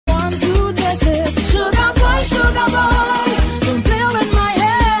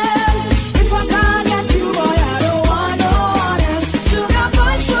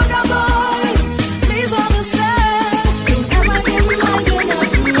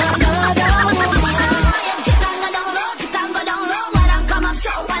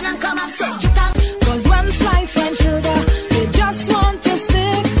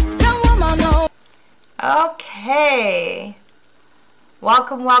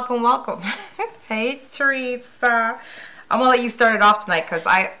Welcome, welcome, welcome. Hey, Teresa. I'm gonna let you start it off tonight because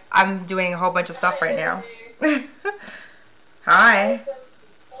I'm doing a whole bunch of stuff right now. Hi. Welcome to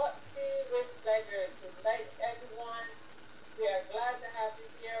Thoughtful with Pleasure. Good night, everyone. We are glad to have you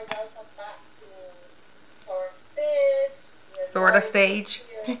here. Welcome back to our stage. Sort of stage.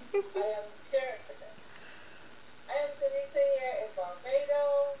 I am here. I am Teresa here in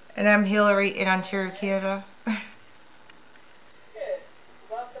Barbados. And I'm Hillary in Ontario, Canada. Good.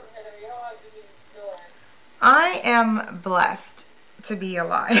 Welcome, Hillary. How are you doing? I am blessed to be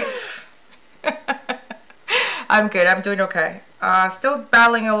alive. I'm good. I'm doing okay. Still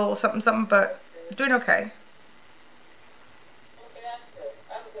battling a little something, but doing okay. Okay, that's good.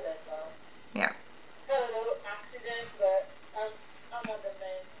 I'm good as well. Yeah. Had a little accident, but I'm on the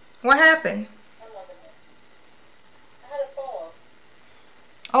mend. What happened? I'm on the mend. I had a fall.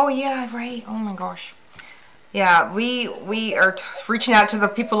 Oh yeah, right. Oh my gosh. Yeah, we are reaching out to the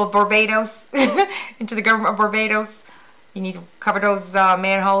people of Barbados, and to the government of Barbados. You need to cover those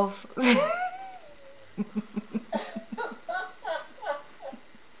manholes. Really?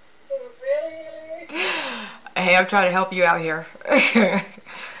 Hey, I'm trying to help you out here.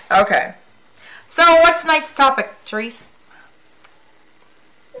 Okay. So, what's tonight's topic, Therese?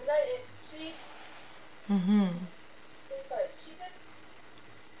 Tonight is cheat. Mm-hmm. Cheated?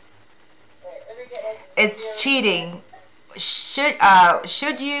 Wait, let me get It's cheating.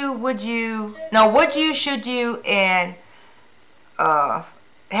 Should you, would you, no, would you, should you, and,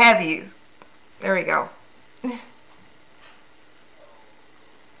 have you. There we go. So,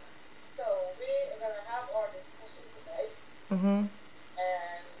 we are going to have our discussion tonight. Mm-hmm. And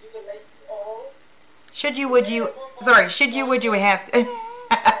we would like you all. Should you, would you, sorry, should you, would you, and have to,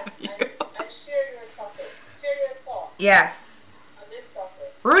 have you. And share your topic. Share your thoughts Yes. on this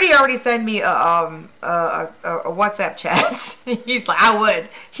topic. Rudy already sent me a WhatsApp chat. He's like, I would.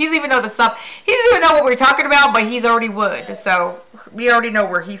 He's even know the stuff. He doesn't even know what we're talking about, but he's already would. So we already know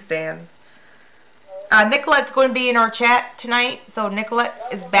where he stands. Nicolette's going to be in our chat tonight. So Nicolette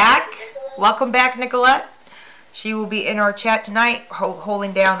is back. Welcome back, Nicolette. She will be in our chat tonight,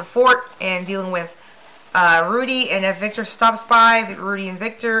 holding down the fort and dealing with Rudy. And if Victor stops by, Rudy and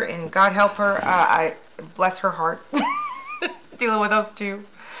Victor, and God help her, I bless her heart. Dealing with those two.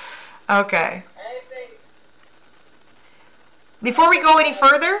 Okay. Before we go any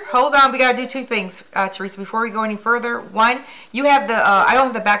further, hold on. We gotta do two things, Teresa. Before we go any further, one, you have the. I don't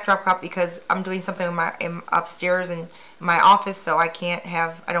have the backdrop up because I'm doing something in upstairs in my office, so I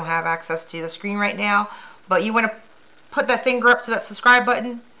don't have access to the screen right now. But you want to put that finger up to that subscribe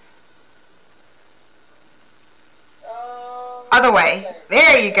button. Other way.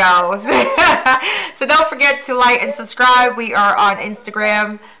 There you go. So don't forget to like and subscribe. We are on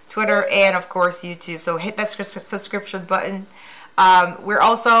Instagram, Twitter, and of course YouTube. So hit that subscription button. We're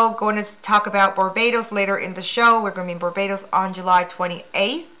also going to talk about Barbados later in the show. We're going to be in Barbados on July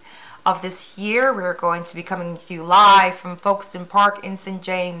 28th of this year. We're going to be coming to you live from Folkestone Park in St.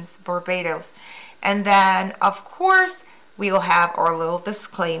 James, Barbados. And then, of course, we will have our little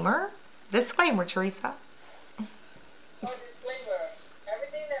disclaimer. Disclaimer, Teresa.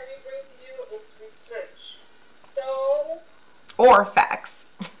 Everything that we bring to you is research. So, or facts.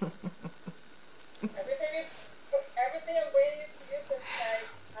 everything I'm bringing to you tonight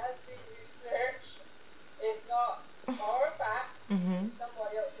has been researched. It's not our fact.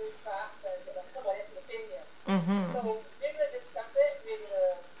 Somebody else's fact and somebody else's opinion. So we're going to discuss it. We're going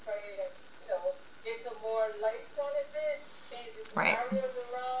to try to, get some more lights on it, change the scenarios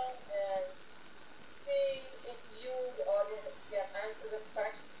around, and see if you, the audience, can answer the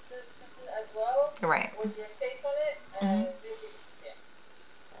questions as well. Right. With your take on it, and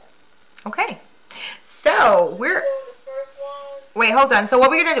Okay. So we're. Wait, hold on. So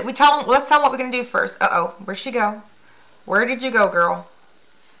what we're gonna do? Let's tell them what we're gonna do first. Where'd she go? Where did you go, girl?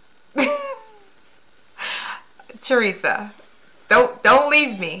 Teresa, don't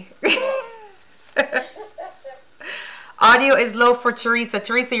leave me. Audio is low for Teresa.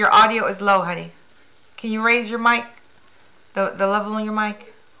 Teresa, your audio is low, honey. Can you raise your mic? The level on your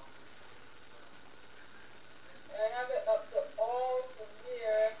mic? I have it up to all from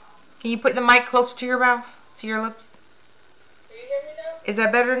here. Can you put the mic closer to your mouth, to your lips? Can you hear me now? Is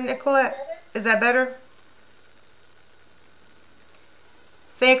that better, Nicolette? Is that better?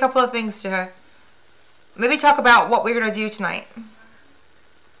 Say a couple of things to her. Maybe talk about what we're going to do tonight.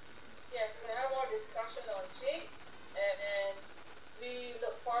 Yes, we have our discussion on cheat, and then we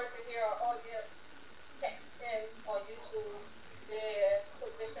look forward to hear our audience text in on YouTube their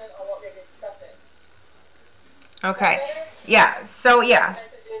position on what we're discussing. Okay. Yeah. So, yeah.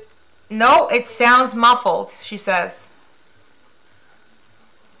 Messages. No, it sounds muffled, she says.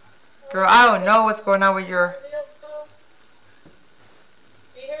 Girl, I don't know what's going on with your...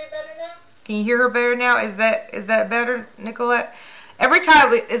 Can you hear me better now? Can you hear her better now? Is that better, Nicolette? Every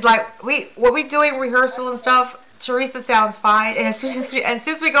time it's like when we doing rehearsal and stuff, Teresa sounds fine, and as soon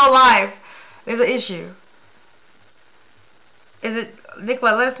as we go live, there's an issue. Is it,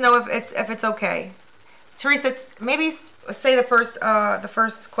 Nicolette? Let us know if it's okay. Teresa, maybe say the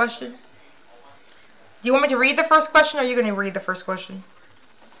first question. Do you want me to read the first question, or are you going to read the first question?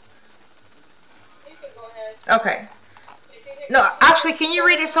 You can go ahead. Okay. No, actually, can you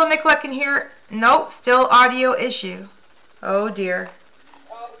read it so Nicolette can hear it? Nope, still audio issue. Oh dear.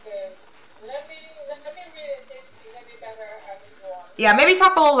 Okay. Let me read it and see maybe better as we go on. Yeah, maybe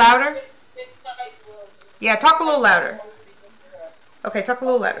talk a little louder. This side will Yeah, talk a little louder. Okay, talk a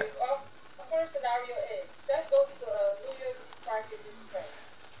little louder. Our first scenario is, let's go to a New Year's party this spring.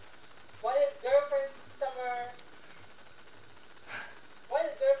 While his girlfriend summer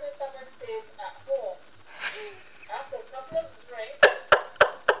stays at home, after a couple of drinks,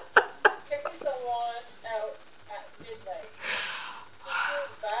 kicking someone out at midnight. He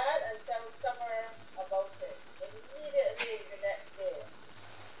feels bad and tells Summer about it immediately the next day.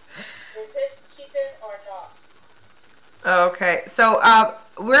 Is this cheating or not? Okay, so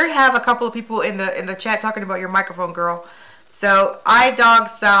we have a couple of people in the chat talking about your microphone, girl. So iDog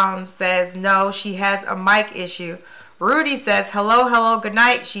Sound says no, she has a mic issue. Rudy says hello, good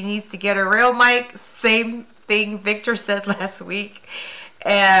night. She needs to get a real mic. Same thing Victor said last week.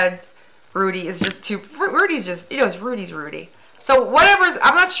 And Rudy is just too. Rudy's just, it's Rudy. So whatever's,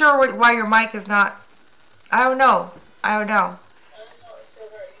 I'm not sure why your mic is not. I don't know. I don't know if it's still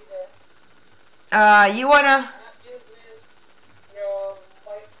there either. You wanna?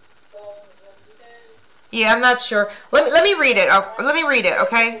 Yeah, I'm not sure. Let me read it. Let me read it,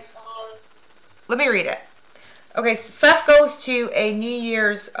 okay? Let me read it. Okay, so Seth goes to a New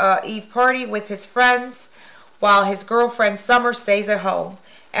Year's Eve party with his friends while his girlfriend Summer stays at home.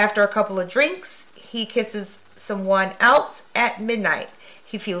 After a couple of drinks, he kisses someone else at midnight.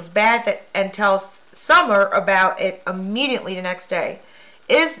 He feels bad and tells Summer about it immediately the next day.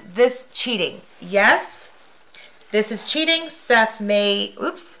 Is this cheating? Yes. This is cheating. Seth may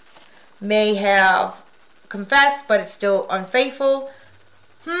have confessed, but it's still unfaithful.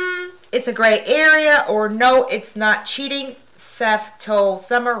 It's a gray area, or no, it's not cheating. Seth told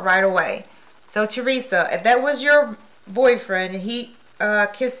Summer right away. So Teresa, if that was your boyfriend and he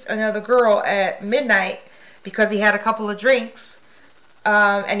kissed another girl at midnight because he had a couple of drinks,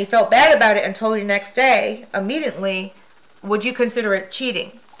 and he felt bad about it and told you the next day immediately, would you consider it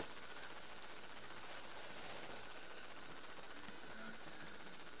cheating?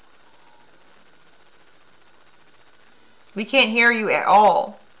 We can't hear you at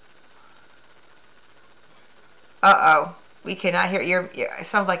all. Uh-oh. We cannot hear you. It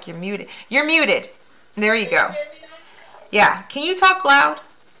sounds like you're muted. You're muted. There you go. Yeah. Can you talk loud?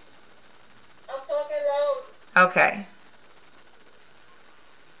 I'm talking loud. Okay.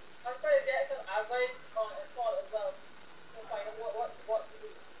 I'm trying to get some advice on a call as well to find out what to do.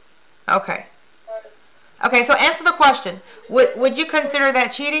 Okay. Okay, so answer the question. Would you consider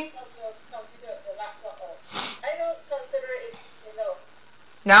that cheating? I don't consider it,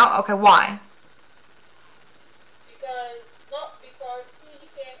 No? Okay, why? Not because he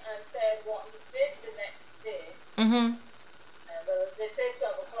came and said what he did the next day. Mm-hmm. And they say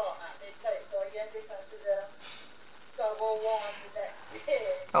 12 o'clock at midnight, so I guess they consider 12:01 the next day.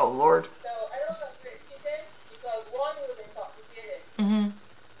 Oh, Lord. So I don't consider it cheating because one was intoxicated. Mm-hmm.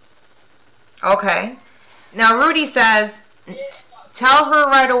 Okay. Now, Rudy says, tell her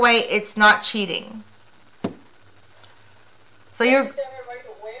right away it's not cheating. So you're... Tell her right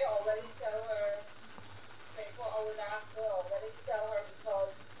away, or let him tell her 24 hours after, or let him tell her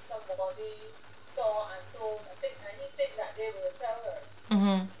because somebody saw and told, and he thinks that they will tell her.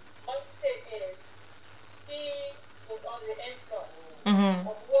 Mm-hmm. One thing is, he was under the influence, Mm-hmm.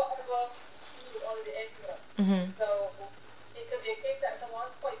 of whatever he was under the influence. Mm-hmm. So it could be a case that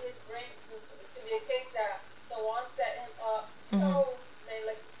someone spiked his drink, it could be a case that someone set him up, they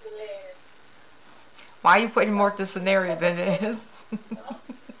like to lay. Why are you putting more to the scenario than it is?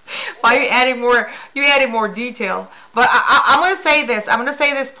 Why are you adding more? You added more detail. But I'm going to say this. I'm going to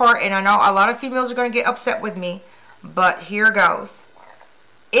say this part, and I know a lot of females are going to get upset with me, but here goes.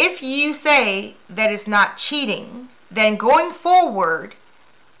 If you say that it's not cheating, then going forward,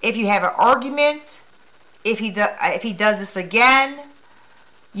 if you have an argument, if he does this again,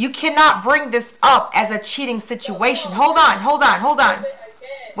 you cannot bring this up as a cheating situation. Hold on.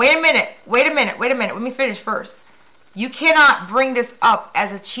 Wait a minute. Let me finish first. You cannot bring this up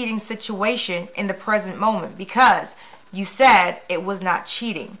as a cheating situation in the present moment because you said it was not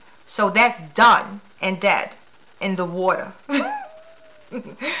cheating. So that's done and dead in the water.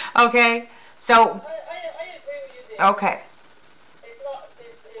 Okay? So, I agree with you there. okay. It's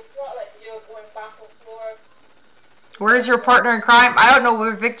not like you're going back and forth. Where's your partner in crime? I don't know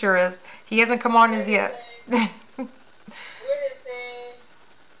where Victor is. He hasn't come on as yet. We're just saying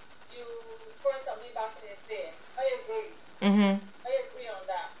you throwing something back in his face. I agree. Mm-hmm. I agree on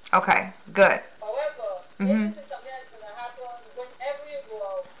that. Okay, good. However, Mm-hmm. if this is something that's going to happen whenever you go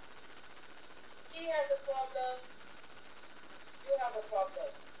out, he has a problem, you have a problem.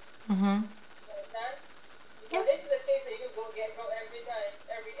 Mm-hmm. Understand? Yeah. Because this is the case that you go get out every time,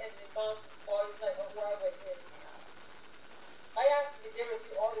 every month, or like whatever it is. I have to be there with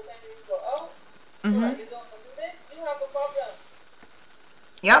you all the time you go out. So that you don't do this, you have a problem.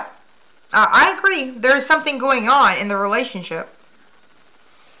 Yep. I agree. There's something going on in the relationship.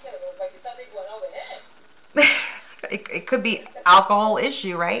 Yeah, like there's something going on with him. It could be alcohol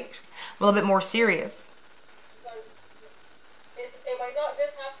issue, right? A little bit more serious. Because it might not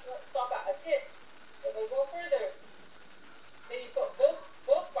just have to stop at a kiss. It will go further. Then you put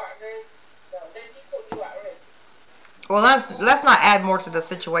both partners, well, then he put you at risk. Well, let's not add more to the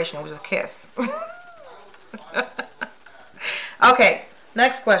situation. It was a kiss. Okay,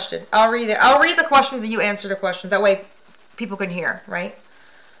 next question. I'll read the questions and you answer the questions. That way people can hear, right?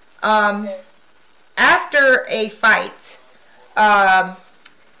 Okay. After a fight,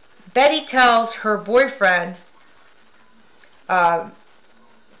 Betty tells her boyfriend,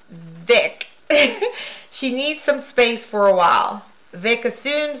 Vic, she needs some space for a while. Vic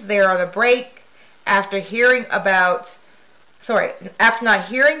assumes they're on a break after not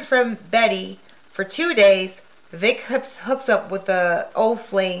hearing from Betty for 2 days. Vic hooks up with the old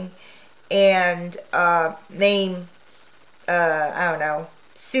flame and name, I don't know,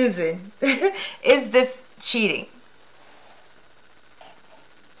 Susan. Is this cheating?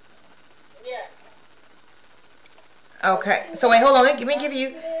 Yeah. Okay, so wait, hold on. Let me give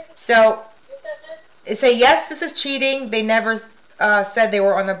you. So, it say yes, this is cheating. They never said they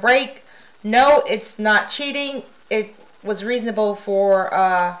were on the break. No, it's not cheating. It was reasonable for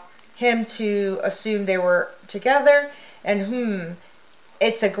him to assume they were together. And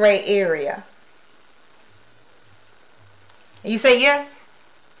it's a gray area. You say yes?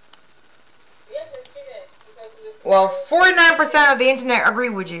 Yes, it's cheating. Because Well, 49% of the internet agree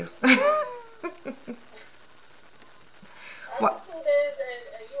with you. What? after 2 days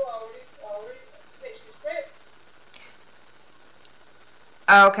and you already switched the script.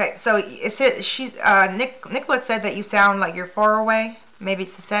 Okay, so it said Nicolette said that you sound like you're far away. Maybe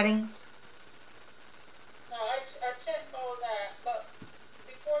it's the settings. No, I checked all that, but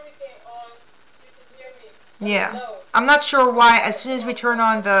before we came on, you could hear me. Yeah, No. I'm not sure why. As soon as we turn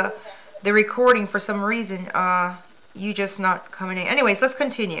on the recording, for some reason, you just not coming in. Anyways, let's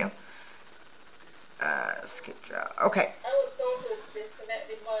continue. Skip. Okay. I was told to disconnect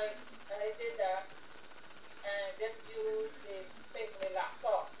the mic, and I did that, and just use the thing from the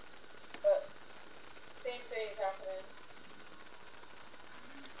laptop. But same thing is happening.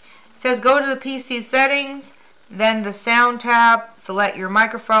 Says go to the PC settings, then the sound tab, select your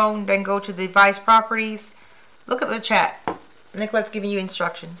microphone, then go to the device properties. Look at the chat. Nicolette's giving you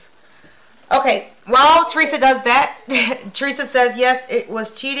instructions. Okay, while Teresa does that, Teresa says yes, it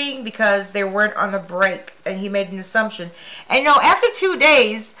was cheating because they weren't on a break, and he made an assumption. And after 2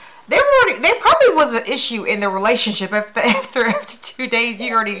 days, there probably was an issue in the relationship. After 2 days,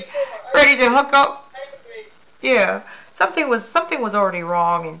 you already ready to hook up. I agree. Yeah, something was already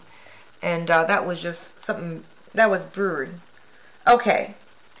wrong, and that was just something that was brewing. Okay,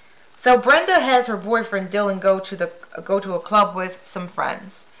 so Brenda has her boyfriend Dylan go to a club with some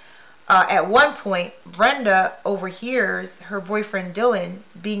friends. At one point, Brenda overhears her boyfriend Dylan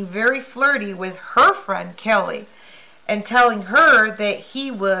being very flirty with her friend Kelly and telling her that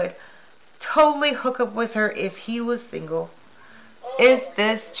he would totally hook up with her if he was single. Is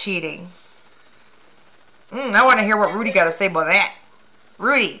this cheating? I want to hear what Rudy got to say about that.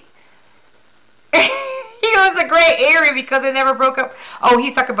 Rudy. He was a gray area because they never broke up. Oh,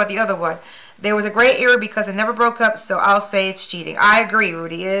 he's talking about the other one. There was a gray area because it never broke up, so I'll say it's cheating. I agree,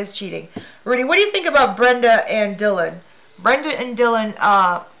 Rudy. It is cheating. Rudy, what do you think about Brenda and Dylan? Brenda and Dylan,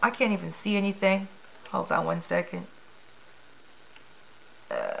 I can't even see anything. Hold on 1 second.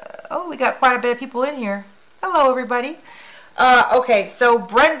 Oh, we got quite a bit of people in here. Hello, everybody. Okay, so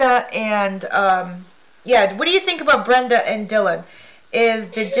Brenda and, what do you think about Brenda and Dylan?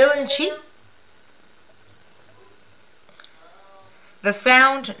 Did Dylan cheat? The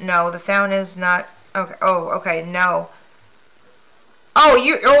sound? No, the sound is not. Okay. Oh, okay. No. Oh,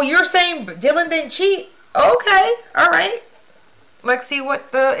 you're saying Dylan didn't cheat? Okay. All right. Let's see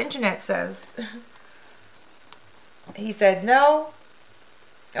what the internet says. He said no.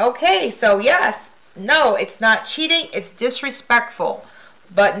 Okay, so yes. No, it's not cheating. It's disrespectful.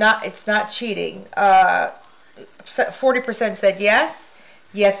 But it's not cheating. 40% said yes.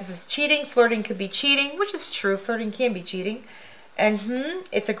 Yes, this is cheating. Flirting could be cheating, which is true. Flirting can be cheating. And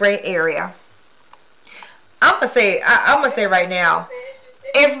it's a gray area. I'm gonna say right now,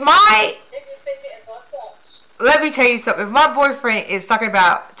 let me tell you something. If my boyfriend is talking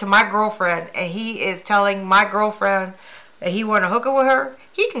to my girlfriend and he is telling my girlfriend that he want to hook up with her,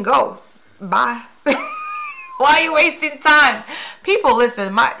 he can go. Bye. Why are you wasting time? People,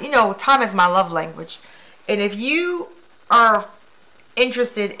 listen. Time is my love language, and if you are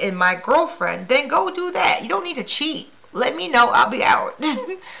interested in my girlfriend, then go do that. You don't need to cheat. Let me know. I'll be out.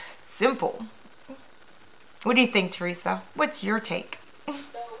 Simple. What do you think, Teresa? What's your take?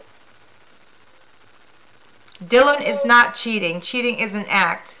 Dylan is not cheating. Cheating is an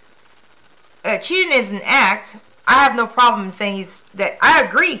act. Cheating is an act. I have no problem saying I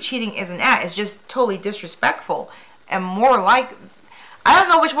agree cheating is an act. It's just totally disrespectful. And more like, I don't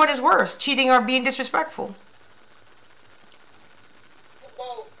know which one is worse, cheating or being disrespectful.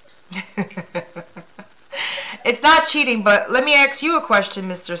 It's not cheating, but let me ask you a question,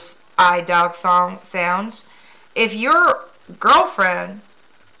 Mr. iDog Sounds. If your girlfriend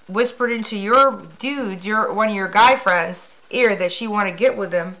whispered into your dude, one of your guy friends' ear that she want to get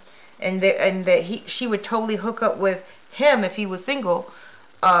with him, and that she would totally hook up with him if he was single,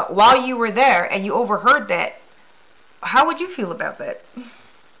 while you were there, and you overheard that, how would you feel about that?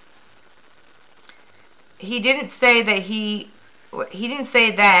 He didn't say that he didn't say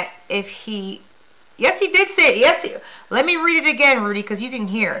that if he. Yes, he did say it. Yes, let me read it again, Rudy, because you didn't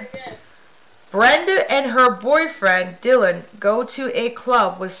hear. Brenda and her boyfriend, Dylan, go to a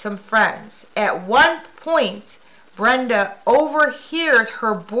club with some friends. At one point, Brenda overhears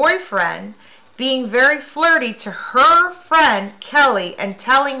her boyfriend being very flirty to her friend, Kelly, and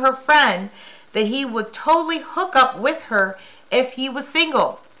telling her friend that he would totally hook up with her if he was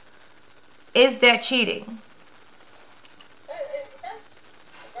single. Is that cheating?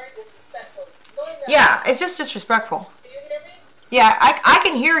 Yeah, it's just disrespectful. Do you hear me? Yeah, I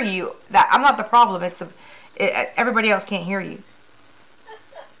can hear you. I'm not the problem. Everybody else can't hear you.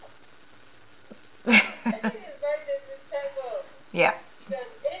 I think it's very disrespectful. Yeah. Because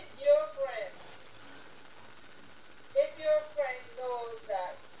if your friend knows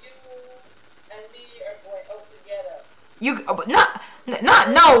that you and me are going out together.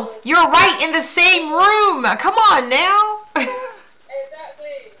 No, you're right in the same room. Come on now.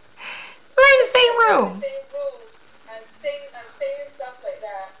 Exactly. We're in the same room. And saying stuff like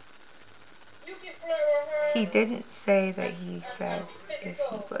that. You can flirt with her. He didn't say that he said if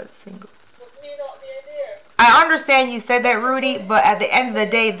he was single. With me not being there. I understand you said that, Rudy, but at the end of the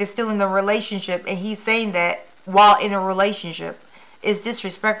day, they're still in the relationship, and he's saying that while in a relationship is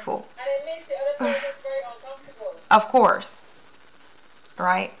disrespectful. And it makes the other person very uncomfortable. Of course.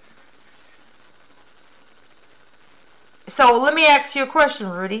 Right? So let me ask you a question,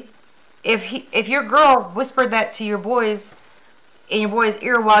 Rudy. If your girl whispered that to your boys in your boy's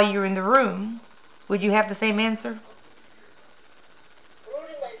ear while you were in the room, would you have the same answer?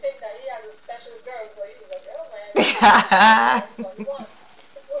 Rudy might think that he has a special girl, so he's like, oh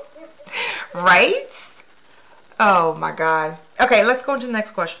man. Right? Oh my God. Okay, let's go into the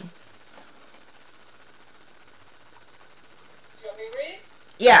next question. Do you want me to read?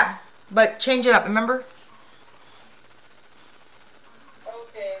 Yeah, but change it up, remember?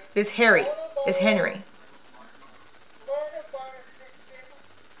 Okay. It's Harry. It's Henry.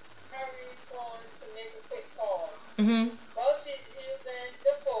 Harry wants to make a quick call. Mm-hmm. While she's using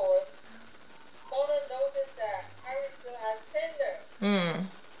the phone, Mona noticed that Harry still has Tinder.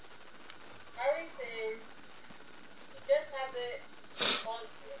 Harry says he just has it on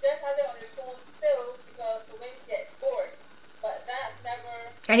his phone still because the way he gets bored. But that's never.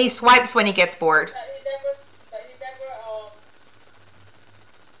 And he swipes when he gets bored. But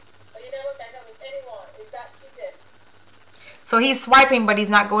he never met up with anyone. Is that cheating? So he's swiping, but he's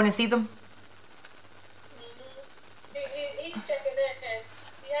not going to see them? He's checking in, and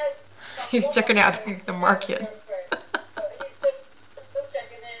he has. He's checking out the market. He's still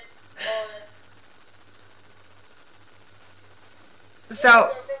checking in on.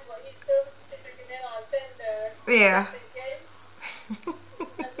 So, He's still checking in on Tinder. yeah. That's what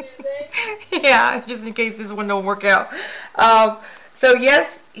you're saying? Yeah, just in case this one don't work out. So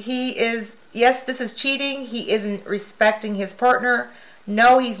yes, yes, this is cheating. He isn't respecting his partner.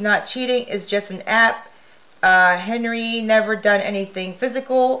 No, he's not cheating. It's just an app. Henry never done anything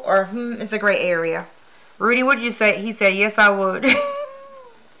physical, or it's a gray area. Rudy, what did you say? He said, yes, I would.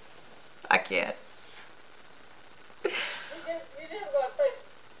 I can't.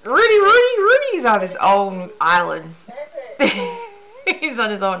 Rudy's on his own island. He's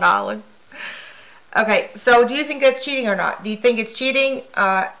on his own island. Okay, so do you think that's cheating or not? Do you think it's cheating?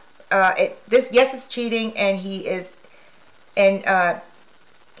 Yes, it's cheating, and he isn't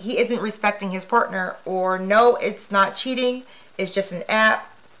respecting his partner. Or no, it's not cheating. It's just an app.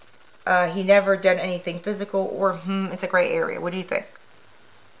 He never done anything physical. Or it's a gray area. What do you think?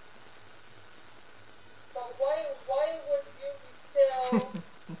 But why would you be still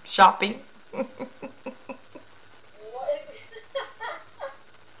shopping?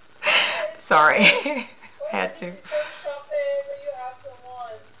 Sorry, had to.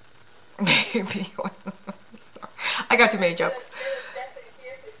 Maybe. I got too many jokes.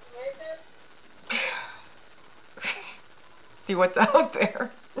 See what's out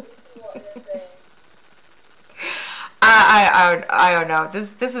there. I don't know.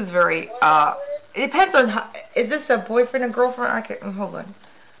 This is very. It depends on how, is this a boyfriend or girlfriend? I can't. Hold on.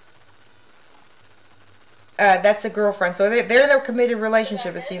 That's a girlfriend. So they're in a committed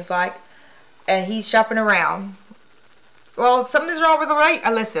relationship. It seems like. And he's shopping around. Well, something's wrong with the right.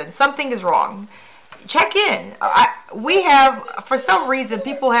 Listen, something is wrong. Check in. We have, for some reason,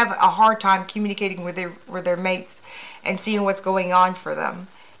 people have a hard time communicating with their mates and seeing what's going on for them.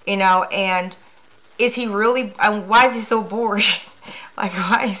 You know, and is he really? Why is he so bored? Like,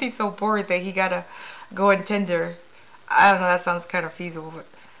 why is he so bored that he gotta go on Tinder? I don't know. That sounds kind of feasible, but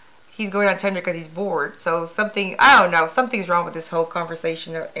he's going on Tinder because he's bored. So I don't know. Something's wrong with this whole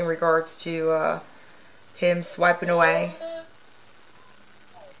conversation in regards to him swiping away.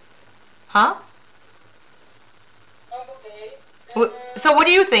 Huh? So what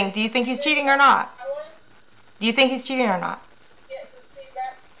do you think? Do you think he's cheating or not? Do you think he's cheating or not?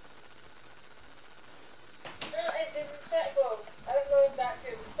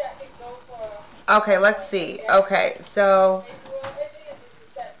 Okay, let's see. Okay, so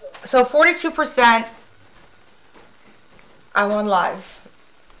 42%. I'm on live.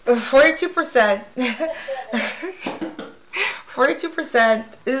 42%.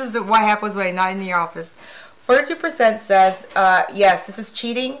 42%. This is what happens when I'm not in the office. 42% says yes, this is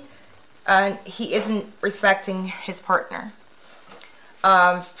cheating, and he isn't respecting his partner.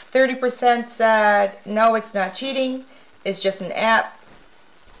 30% said no, it's not cheating. It's just an app.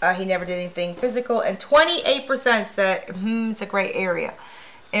 He never did anything physical, and 28% said it's a gray area.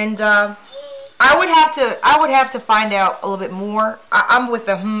 And I would have to find out a little bit more. I'm with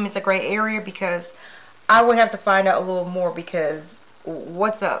the it's a gray area, because I would have to find out a little more, because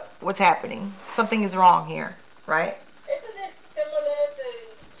what's up? What's happening? Something is wrong here, right? Isn't it similar to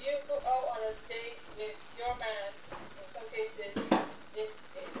you go out on a date with your man? In some cases, it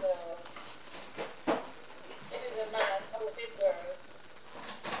is a man or a big girl,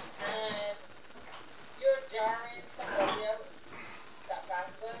 and you're jarring somebody else that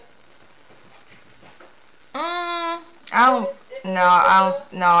bastard.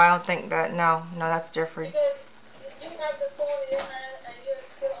 I don't think that. No, that's different. Because you have the phone in your hand and you're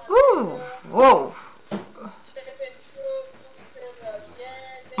still on. Ooh, whoa.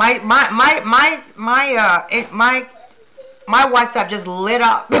 My WhatsApp just lit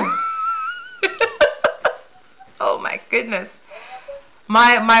up. Oh my goodness.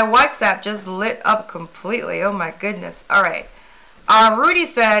 My WhatsApp just lit up completely. Oh my goodness. All right. Rudy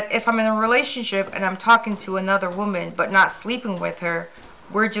said, if I'm in a relationship and I'm talking to another woman but not sleeping with her,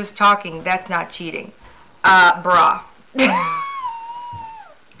 we're just talking. That's not cheating. Bruh.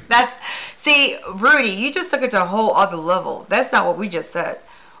 See, Rudy, you just took it to a whole other level. That's not what we just said.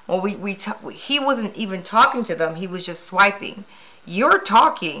 Well, he wasn't even talking to them. He was just swiping. You're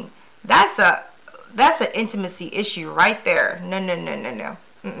talking. That's an intimacy issue right there. No.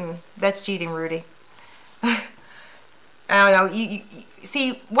 That's cheating, Rudy. I don't know. You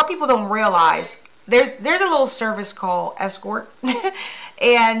see, what people don't realize, there's a little service called escort,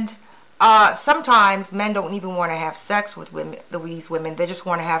 and sometimes men don't even want to have sex with these women. They just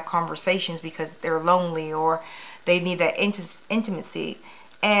want to have conversations because they're lonely or they need that intimacy.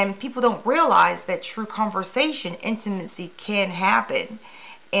 And people don't realize that true conversation, intimacy can happen,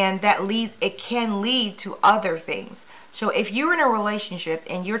 and it can lead to other things. So if you're in a relationship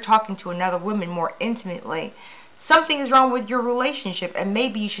and you're talking to another woman more intimately, something is wrong with your relationship, and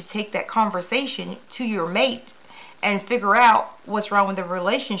maybe you should take that conversation to your mate and figure out what's wrong with the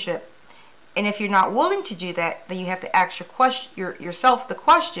relationship. And if you're not willing to do that, then you have to ask yourself the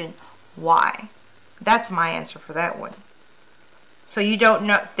question, why? That's my answer for that one. So you don't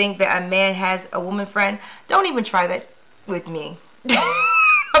think that a man has a woman friend? Don't even try that with me.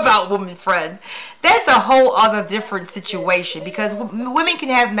 about woman friend. That's a whole other different situation because women can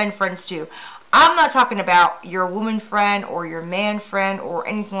have men friends too. I'm not talking about your woman friend or your man friend or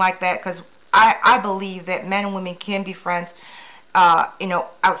anything like that, because I believe that men and women can be friends,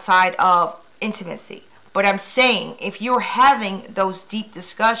 outside of intimacy. But I'm saying if you're having those deep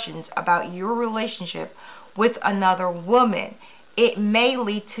discussions about your relationship with another woman, it may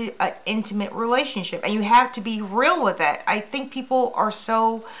lead to an intimate relationship, and you have to be real with that. I think people are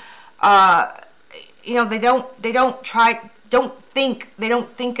so, they don't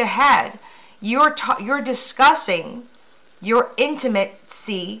think ahead. You're discussing your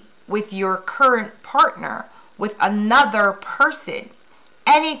intimacy with your current partner with another person.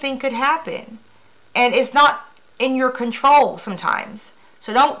 Anything could happen, and it's not in your control sometimes.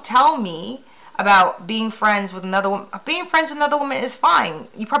 So don't tell me about being friends with another woman. Being friends with another woman is fine.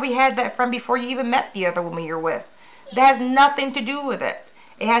 You probably had that friend before you even met the other woman you're with. That has nothing to do with it.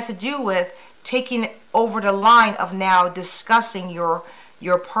 It has to do with taking over the line of now discussing your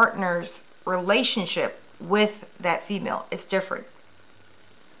partner's relationship with that female. It's different.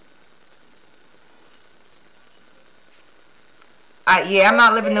 I'm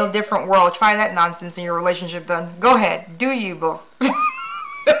not living no different world. Try that nonsense in your relationship then. Go ahead. Do you, boo.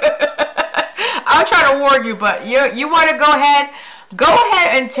 I'm trying to warn you, but you want to go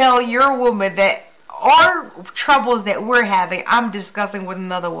ahead and tell your woman that our troubles that we're having, I'm discussing with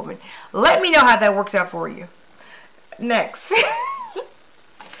another woman. Let me know how that works out for you. Next.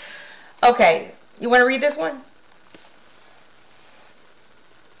 Okay, you want to read this one?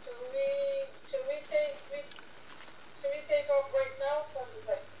 Should we take off right now for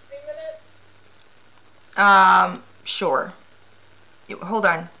like 3 minutes? Sure. Hold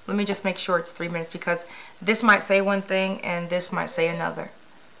on. Let me just make sure it's 3 minutes, because this might say one thing and this might say another.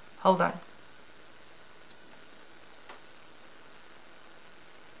 Hold on.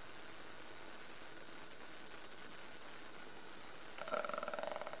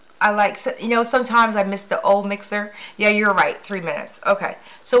 Sometimes I miss the old mixer. Yeah, you're right. 3 minutes. Okay.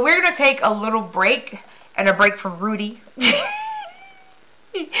 So we're going to take a little break, and a break from Rudy.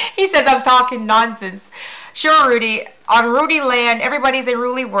 He says I'm talking nonsense. Sure, Rudy. On Rudy Land, everybody's in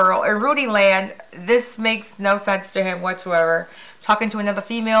Rudy World. In Rudy Land, this makes no sense to him whatsoever. Talking to another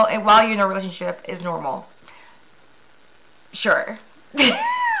female and while you're in a relationship is normal. Sure.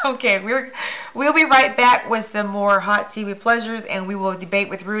 Okay, we'll be right back with some more Hot Tea with Pleasures, and we will debate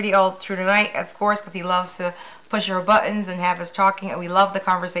with Rudy all through the night, of course, because he loves to push our buttons and have us talking, and we love the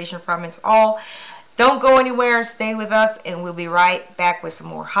conversation from it all. Don't go anywhere. Stay with us, and we'll be right back with some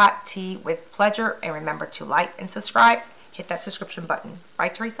more Hot Tea with Pleasure. And remember to like and subscribe. Hit that subscription button.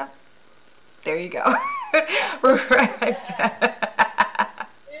 Right, Teresa? There you go. We're right back.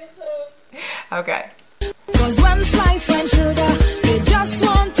 Okay. Cause when fly friend sugar, they just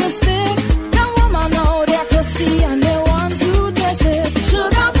want to stick. The woman know they're thirsty and they want to taste it.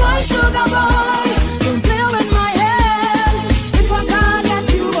 Sugar boy, don't play with my head. If I can't get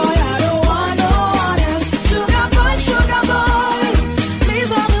you, boy, I don't want no one else. Sugar boy,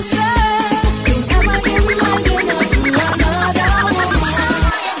 please understand. Don't ever give my dinner to another woman.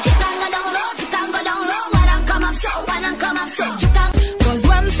 Chicken go down low, when I come up so. Cause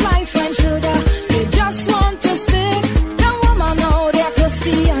when fly friend sugar, they just want to stick. The woman know they're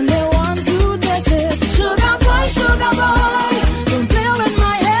thirsty and they want to taste it. Sugar boy, don't play with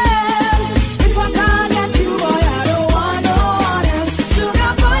my head. If I can't get you, boy, I don't want no one else.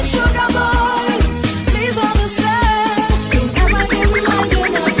 Sugar boy, please understand. Don't ever give my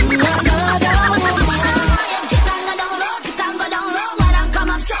dinner to another woman. Chicken go down low, when I come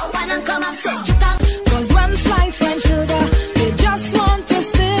up so. Cause when fly friend sugar, they just want to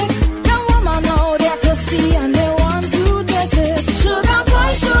stick. The woman know they're thirsty and they want to taste it. Sugar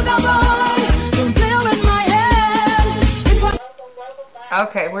boy, don't play with my head. If I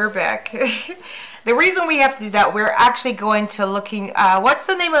Okay, we're back. The reason we have to do that, we're actually going to looking. What's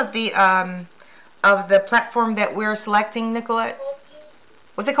the name of the platform that we're selecting, Nicolette?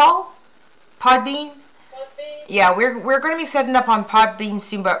 What's it called? Podbean? Yeah, we're going to be setting up on Podbean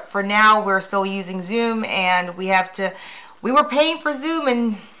soon, but for now we're still using Zoom, and we were paying for Zoom,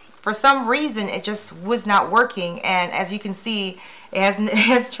 and for some reason it just was not working. And as you can see, it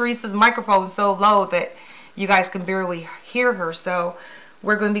has Teresa's microphone so low that you guys can barely hear her. So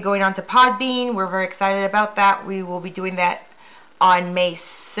we're going to be going on to Podbean. We're very excited about that. We will be doing that on May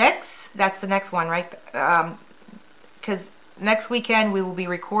 6th. That's the next one, right? Because next weekend we will be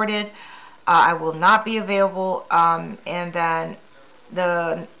recorded. I will not be available, and then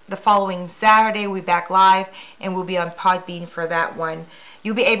the following Saturday we'll be back live, and we'll be on Podbean for that one.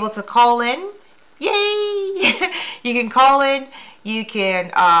 You'll be able to call in. Yay! You can call in. You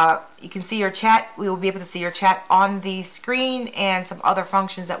can see your chat. We will be able to see your chat on the screen and some other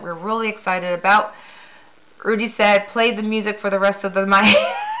functions that we're really excited about. Rudy said, play the music for the rest of the night.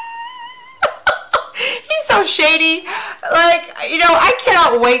 He's so shady. Like, you know, I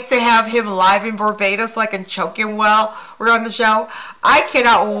cannot wait to have him live in Barbados so I can choke him while we're on the show. I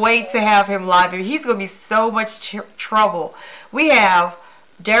cannot wait to have him live. He's going to be so much trouble. We have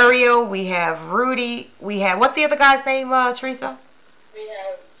Dario, we have Rudy, we have, what's the other guy's name, Teresa? We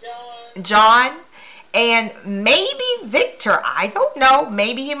have John, and maybe Victor. I don't know.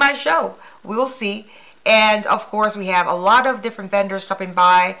 Maybe he might show. We'll see. And, of course, we have a lot of different vendors stopping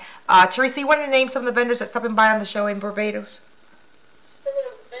by. Teresa, you want to name some of the vendors that's stopping by on the show in Barbados? Some of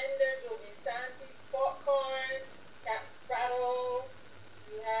the vendors will be Sandy's Popcorn, Cat Spraddle.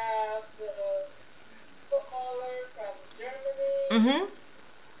 We have the footballer from Germany. Mm-hmm.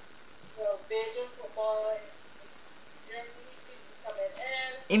 So, Belgium football in Germany, people coming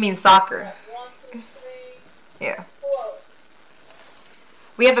in. You mean soccer? 1, 2, 3. Yeah. Who else?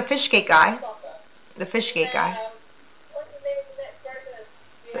 We have the fish cake guy. Soccer. The fish cake guy. What's the name of the next person?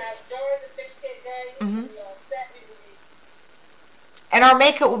 We have George, the fish cake guy. Mm-hmm. We on set. We will be And our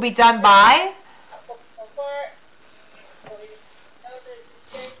makeup will be done by? apart. So we know the fish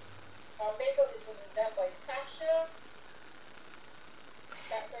cake. Our makeup is going to be done by Tasha.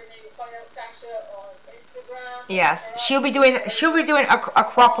 That's her name. We call her Tasha on Instagram. Yes. She'll be doing a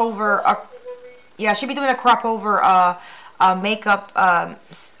crop over. Yeah, she'll be doing a crop over makeup on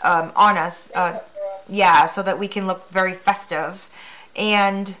us. Yeah, so that we can look very festive.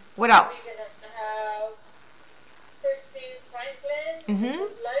 And what else? We're going to have Christine Franklin. Mm-hmm.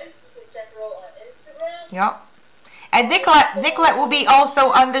 Live. You can check her out on Instagram. Yep. And Nicolette will be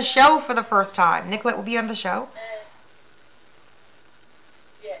also on the show for the first time. Nicolette will be on the show. And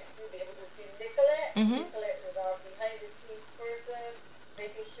yes, you'll be able to see Nicolette. Mm-hmm. Nicolette is our behind the scenes person,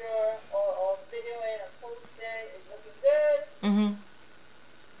 making sure all video and posting is looking good. Mm-hmm.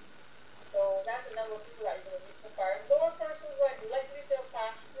 So that's a number of people that you're going to meet so far. More persons like likely to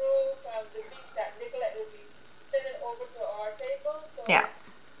pass through from the beach that Nicolette will be sending over to our table. So Yeah.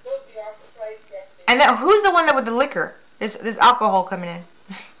 those will be our surprise guests. And then who's the one that with the liquor? There's alcohol coming in.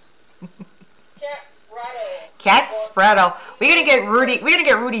 Cat Spraddle. Cat Spraddle. We're gonna get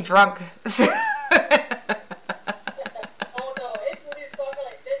Rudy drunk. Oh no, it's when he's talking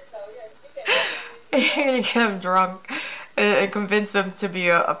like this though. Yes, you can. You're gonna get him drunk and convince him to be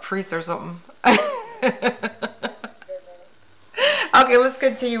a priest or something. Okay, let's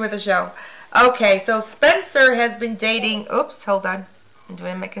continue with the show. Okay, so Spencer has been dating. Oops, hold on.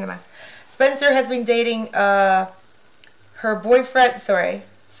 I'm making a mess. Spencer has been dating her boyfriend. Sorry,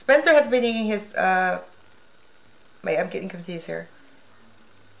 Spencer has been dating his. Wait, I'm getting confused here.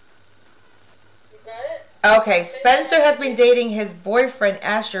 You got it? Okay, Spencer has been dating his boyfriend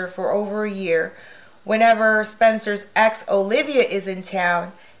Asher for over a year. Whenever Spencer's ex Olivia is in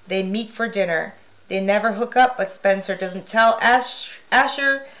town, they meet for dinner. They never hook up, but Spencer doesn't tell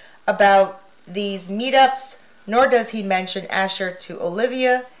Asher about these meetups, nor does he mention Asher to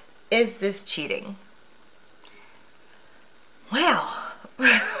Olivia. Is this cheating? Well, So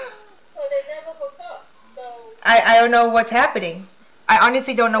they never hook up. So I don't know what's happening. I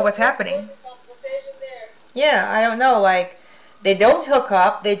honestly don't know what's happening. what's the conversation there? Yeah, I don't know. Like, they don't hook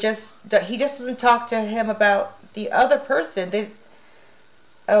up. He just doesn't talk to him about the other person.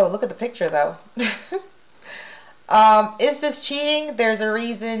 Oh, look at the picture though. Is this cheating? There's a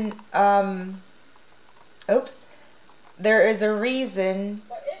reason. Oops. There is a reason.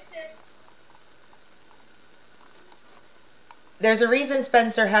 But if There's a reason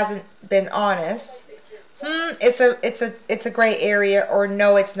Spencer hasn't been honest. It's a gray area, or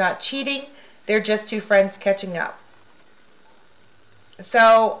no, it's not cheating. They're just two friends catching up.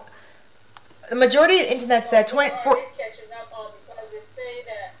 So, the majority of the internet said 24. catching up on because they say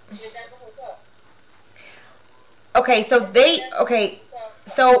that they never hook up. Okay,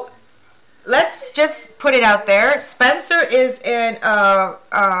 so let's just put it out there. Spencer is in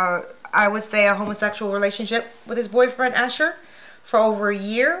I would say a homosexual relationship with his boyfriend Asher for over a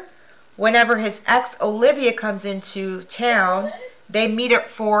year. Whenever his ex Olivia comes into town, they meet up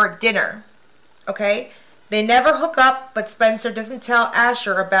for dinner. Okay? They never hook up, but Spencer doesn't tell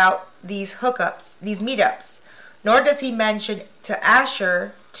Asher about these hookups, these meetups, nor does he mention to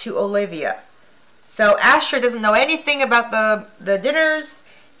Asher to Olivia. So Asher doesn't know anything about the dinners.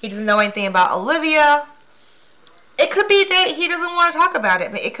 He doesn't know anything about Olivia. It could be that he doesn't want to talk about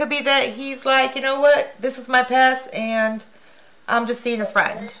it. It could be that he's like, you know what, this is my past and I'm just seeing a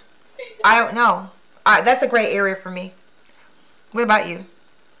friend. I don't know. That's a gray area for me. What about you?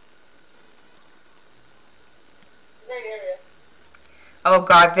 Great area. Oh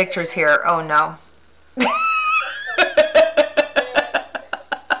God, Victor's here. Oh no.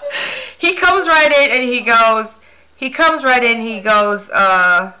 He comes right in and he goes,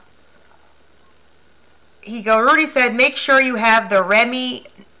 Rudy said, make sure you have the Remy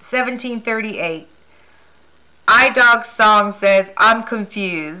 1738. iDog song says, I'm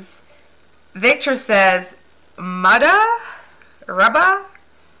confused. Victor says, Mudda? Rubba?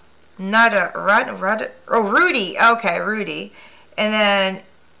 Nada? Rudda? Oh, Rudy. Okay, Rudy. And then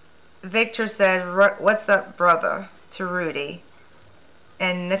Victor said, what's up, brother? To Rudy.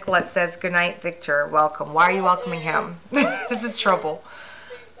 And Nicolette says, good night, Victor. Welcome. Why are you welcoming him? This is trouble.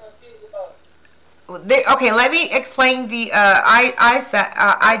 Okay, let me explain the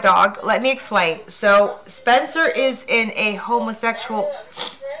iDog. Let me explain. So Spencer is in a homosexual.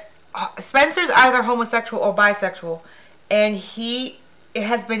 Spencer's either homosexual or bisexual, and he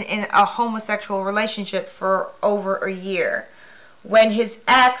has been in a homosexual relationship for over a year. When his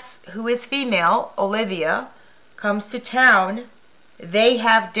ex, who is female, Olivia, comes to town, they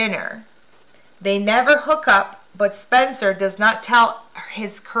have dinner. They never hook up, but Spencer does not tell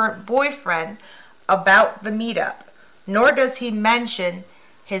his current boyfriend about the meetup, nor does he mention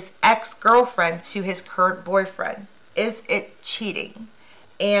his ex-girlfriend to his current boyfriend. Is it cheating?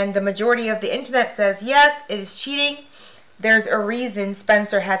 And the majority of the internet says yes, it is cheating. There's a reason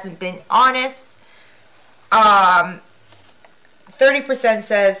Spencer hasn't been honest. 30%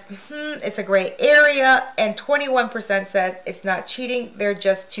 says it's a gray area, and 21% says it's not cheating. They're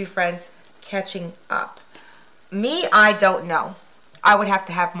just two friends catching up. Me, I don't know. I would have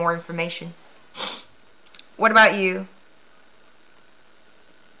to have more information. What about you?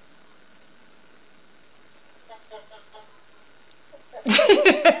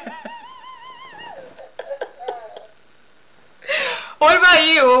 What about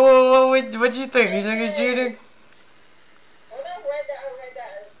you? What'd you think? You think it's cheating? When I read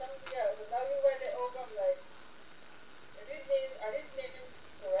that, and something else, and now you read it over, I'm like, are these names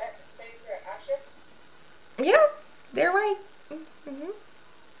correct? Spencer and Asher? Yeah, they're right. Mm-hmm.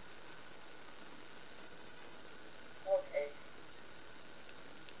 Okay.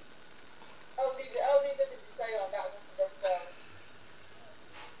 I'll leave them to decide on that one. But,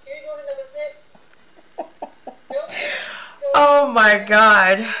 here you go to number 6. Oh my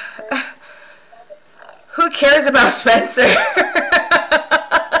God. Who cares about Spencer?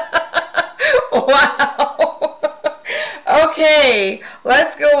 Wow. Okay,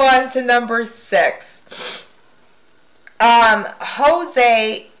 let's go on to number 6.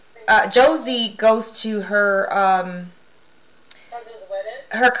 Josie goes to her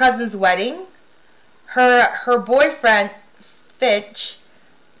cousin's wedding. Her boyfriend Fitch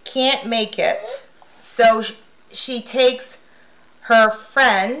can't make it, so she takes her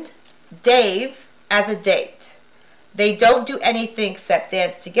friend Dave as a date. They don't do anything except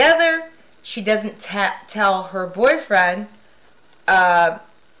dance together. She doesn't tell her boyfriend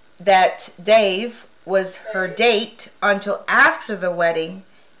that Dave was her date until after the wedding.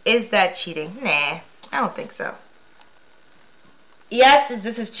 Is that cheating? Nah, I don't think so. Yes,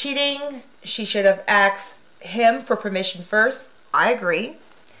 this is cheating. She should have asked him for permission first. I agree.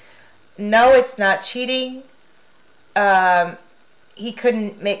 No, it's not cheating. He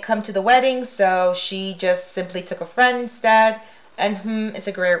couldn't come to the wedding, so she just simply took a friend instead. And it's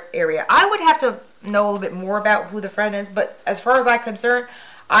a gray area. I would have to know a little bit more about who the friend is, but as far as I'm concerned,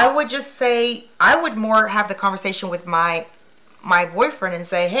 I would just say, I would more have the conversation with my boyfriend and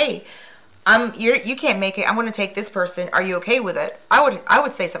say, hey, you can't make it. I'm going to take this person. Are you okay with it? I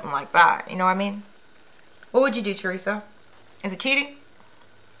would say something like that. You know what I mean? What would you do, Teresa? Is it cheating?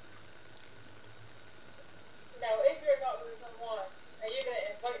 No, if you're not with someone and you're going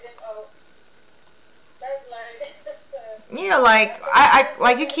to invite them out, that's like... Yeah, like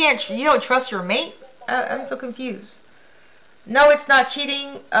you don't trust your mate? I'm so confused. No, it's not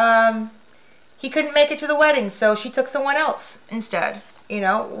cheating. He couldn't make it to the wedding, so she took someone else instead.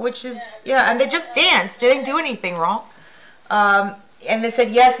 Which is, and they just danced. They didn't do anything wrong. And they said,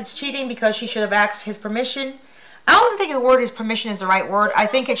 yes, it's cheating because she should have asked his permission. I don't think the word is permission is the right word. I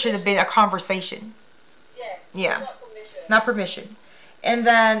think it should have been a conversation. Yeah. Not permission. And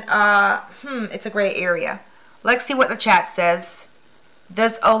then, it's a gray area. Let's see what the chat says.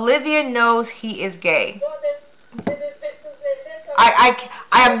 Does Olivia knows he is gay? I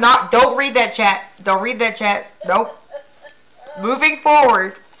am not. Don't read that chat. Don't read that chat. Nope. Moving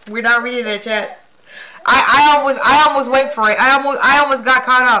forward, we're not reading that chat. I almost went for it. I almost got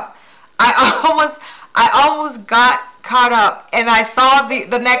caught up. I almost got caught up, and I saw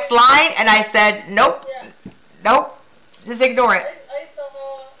the next line, and I said, nope, nope, just ignore it. I saw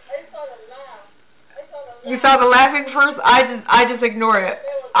the laugh. I saw the You saw the laughing first? I just ignored it.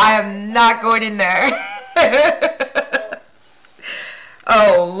 I am not going in there.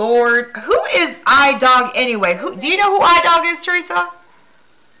 Oh Lord, who is iDog anyway? Do you know who iDog is, Teresa? One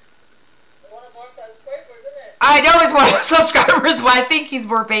of our subscribers, isn't it? I know he's one of our subscribers, but I think he's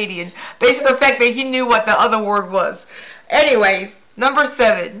Barbadian, based on the fact that he knew what the other word was. Anyways, number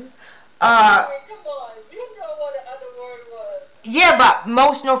 7. I mean, come on, you know what the other word was. Yeah, but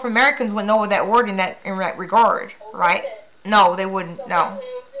most North Americans would know that word in that regard, right? No, they wouldn't. No.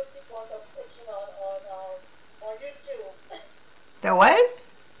 The what?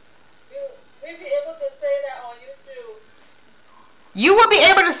 We'd be able to say that on YouTube. You would be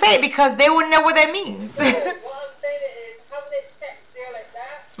able to say it because they wouldn't know what that means. What I'm saying is, having it text there like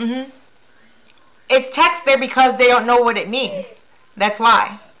that. It's text there because they don't know what it means. That's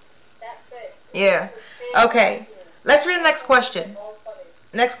why. That's it. Yeah. Okay. Let's read the next question.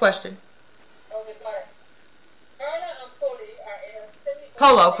 Next question. Okay, got it. Carla and Polly are in a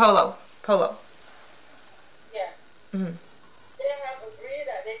Polo. Yeah. They have agreed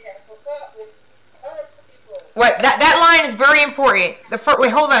that they can hook up with other people. What? That line is very important.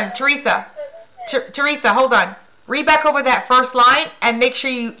 Wait, hold on, Teresa. Teresa, hold on. Read back over that first line and make sure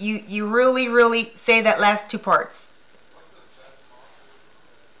you really say that last 2 parts.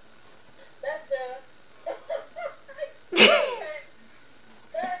 That's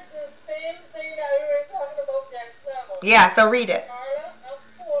the same thing that we were talking about just now. Yeah, so read it. Carla and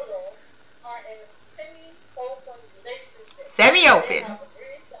Polo are in a semi-open relationship. Semi-open.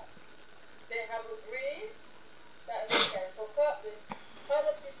 They have agreed that they can hook up with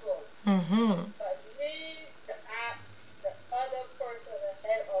other people. But need to ask the other person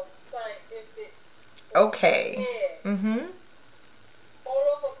ahead of time if it's Okay.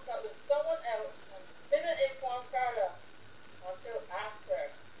 Polo hooked up with someone else and didn't inform Carla until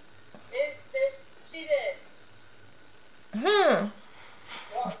after. Is this cheating?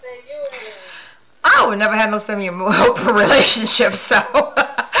 What say you, Elaine? I would never had no semi-open relationship, so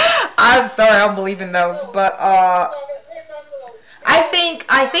I'm sorry, I don't believe in those. But I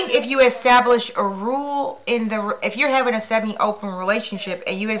think if you establish a rule if you're having a semi-open relationship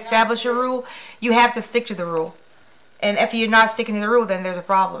and you establish a rule, you have to stick to the rule. And if you're not sticking to the rule, then there's a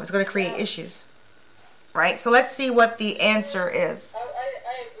problem. It's going to create issues, right? So let's see what the answer is.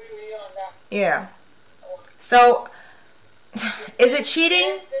 I agree with you on that. Yeah. So, is it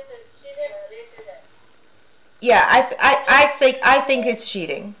cheating? This is cheating or laziness? Yeah, I think it's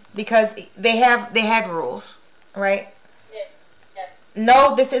cheating because they had rules, right? Yes.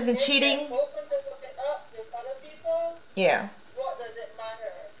 No, this isn't cheating. Open to hooking up with other people. Yeah. What does it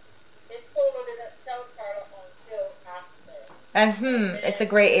matter? If Polo didn't tell Carla until after. And it's a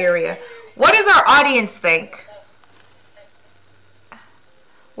gray area. What does our audience think?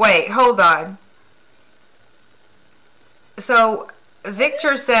 Wait, hold on. So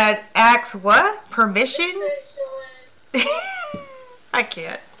Victor said, "Ask what? Permission?" I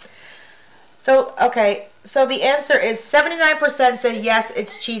can't. So okay. So the answer is 79% said yes,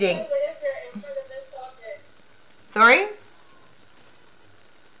 it's cheating. Sorry?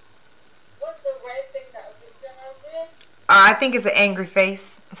 What's the red thing that Victor has there? I think it's an angry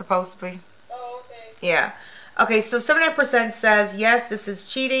face. It's supposed to be. Oh, okay. Yeah. Okay, so 79% says yes, this is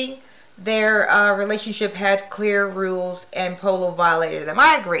cheating. Their relationship had clear rules and Polo violated them.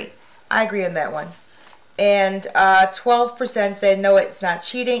 I agree on that one. And 12% said no, it's not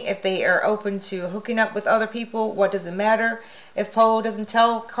cheating. If they are open to hooking up with other people, what does it matter? If Polo doesn't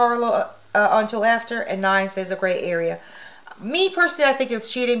tell Carla until after, and 9 says a gray area. Me personally, I think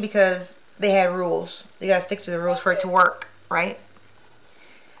it's cheating because they had rules. They gotta stick to the rules for it to work, right?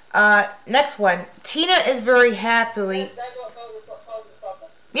 Next one. Tina is very happily.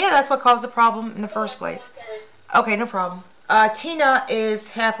 Yeah, that's what caused the problem in the first place. Okay, no problem. Tina is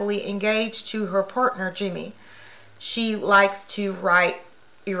happily engaged to her partner, Jimmy. She likes to write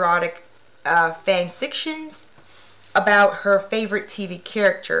erotic fan fictions about her favorite TV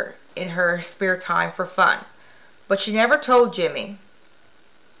character in her spare time for fun. But she never told Jimmy.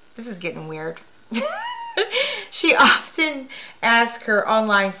 This is getting weird. She often asks her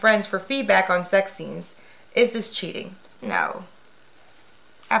online friends for feedback on sex scenes. Is this cheating? No.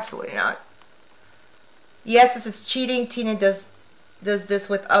 Absolutely not. Yes, this is cheating. Tina does this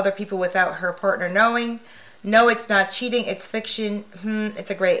with other people without her partner knowing. No, it's not cheating. It's fiction. It's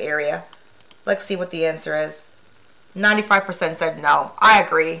a gray area. Let's see what the answer is. 95% said no. I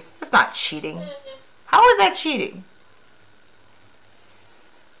agree. It's not cheating. How is that cheating?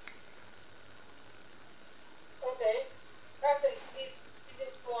 Okay.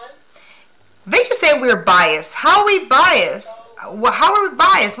 Victor Victor said we're biased. How are we biased? how are we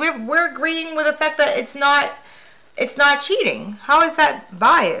biased? We're agreeing with the fact that it's not cheating. How is that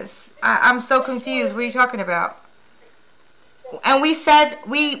bias? I'm so confused. What are you talking about? And we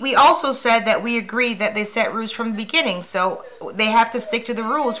also said that we agreed that they set rules from the beginning, so they have to stick to the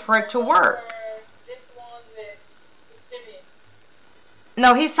rules for it to work.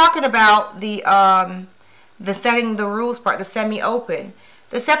 No, he's talking about the setting the rules part, the semi-open.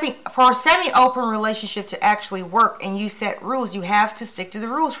 For a semi-open relationship to actually work and you set rules, you have to stick to the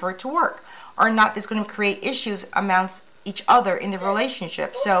rules for it to work. Or not, it's going to create issues amongst each other in the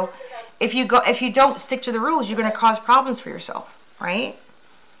relationship. So if you don't stick to the rules, you're going to cause problems for yourself, right?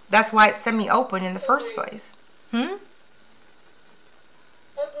 That's why it's semi-open in the first place.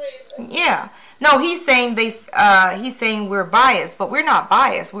 Yeah. No, he's saying we're biased, but we're not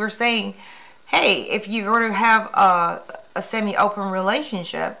biased. We're saying, hey, if you're going to have a semi-open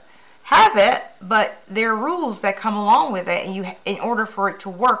relationship, have it, but there are rules that come along with it, and in order for it to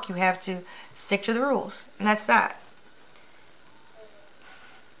work, you have to stick to the rules, and that's that.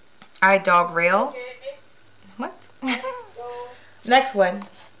 I dog rail. What? Next one.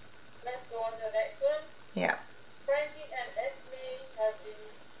 Let's go on to the next one. Yeah. Frankie and Esme have been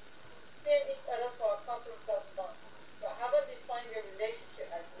seeing each other for a couple of months, but haven't defined their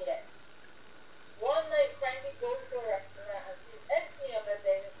relationship as yet. One night, Frankie goes to a restaurant and sees Esme on the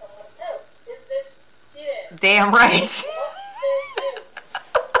date with someone else. Is this cheating? Damn right. What say you?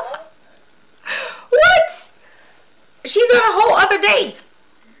 What? She's on a whole other date.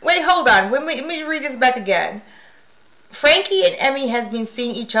 Wait, hold on. Let me read this back again. Frankie and Emmy has been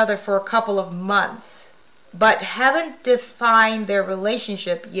seeing each other for a couple of months, but haven't defined their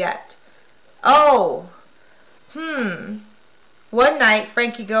relationship yet. Oh. One night,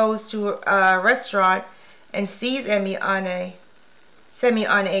 Frankie goes to a restaurant and sees Emmy on a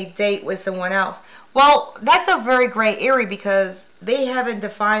date with someone else. Well, that's a very gray area because they haven't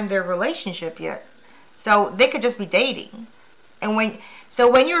defined their relationship yet. So they could just be dating. And when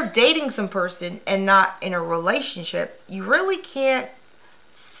you're dating some person and not in a relationship, you really can't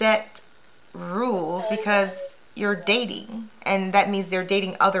set rules because you're dating. And that means they're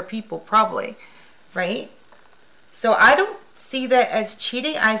dating other people probably, right? So I don't see that as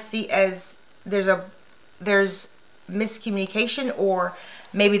cheating. I see as there's miscommunication, or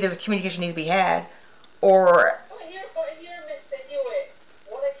maybe there's a communication needs to be had, or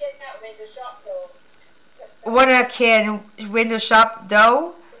when a can window shop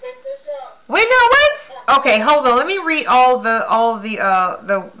dough. Window what? Okay, hold on. Let me read all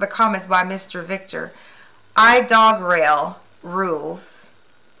the comments by Mr. Victor. I dog rail rules.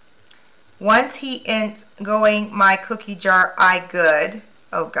 Once he ain't going my cookie jar, I good.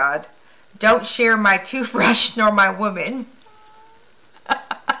 Oh God. Don't share my toothbrush nor my woman.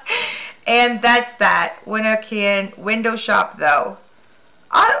 And that's that. When a can window shop though.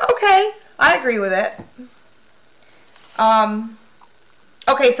 Okay, I agree with it.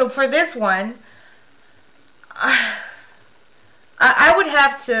 Okay, so for this one, I would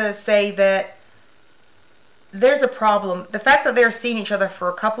have to say that there's a problem. The fact that they're seeing each other for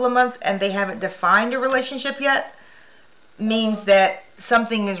a couple of months and they haven't defined a relationship yet means that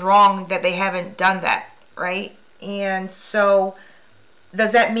something is wrong, that they haven't done that, right? And so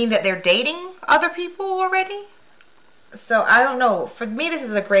does that mean that they're dating other people already? So I don't know. For me, this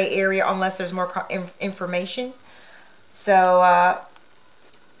is a gray area unless there's more information. So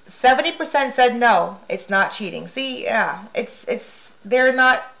 70% said no, it's not cheating. See, yeah,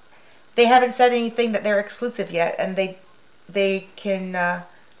 they haven't said anything that they're exclusive yet, and they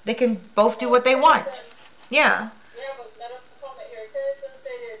can both do what they want. Yeah. We have another comment here. It doesn't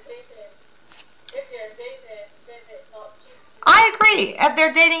say they're dating. If they're dating, then it's not cheating. I agree. If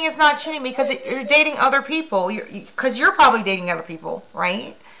they're dating, it's not cheating because you're dating other people. Because you're probably dating other people,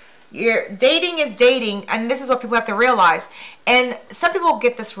 right? Dating is dating, and this is what people have to realize. And some people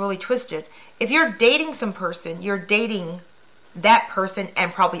get this really twisted. If you're dating some person, you're dating that person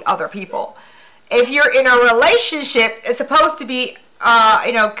and probably other people. If you're in a relationship, it's supposed to be,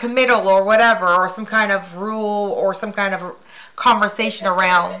 committal or whatever, or some kind of rule or some kind of conversation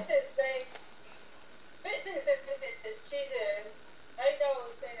around.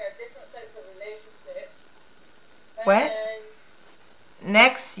 What?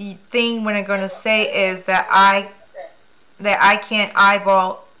 Next thing what I'm going to say is that I can't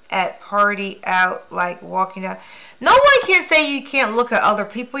eyeball at party out like walking out. No one can say you can't look at other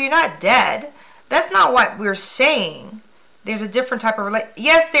people. You're not dead. That's not what we're saying. There's a different type of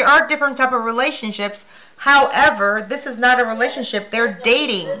yes, there are different type of relationships. However, this is not a relationship. They're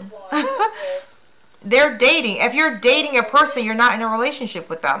dating. They're dating. If you're dating a person, you're not in a relationship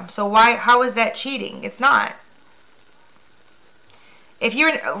with them. So how is that cheating? It's not. If you're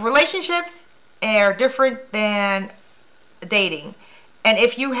in relationships are different than dating. And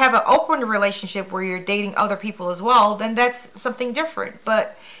if you have an open relationship where you're dating other people as well, then that's something different.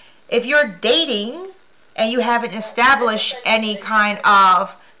 But if you're dating and you haven't established any kind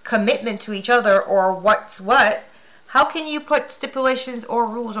of commitment to each other or what's what, how can you put stipulations or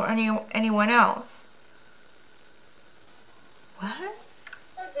rules on anyone else? What?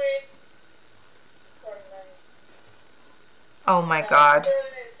 Agreed. Oh my God. If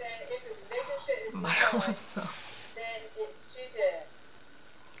the relationship is My destroyed, then it's cheating.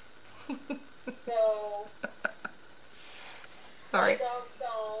 So, Sorry. my dog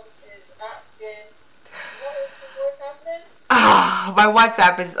song is asking, what's happening? Ah, my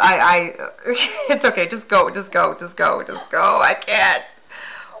WhatsApp is it's okay. Just go. I can't.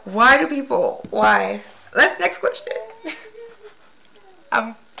 Why do people? Why? Next question.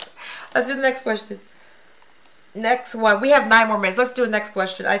 Let's do the next question. Next one. We have 9 more minutes. Let's do the next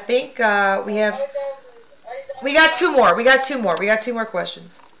question. I think we got 2 more. We got 2 more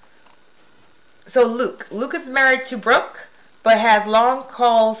questions. So Luke is married to Brooke, but has long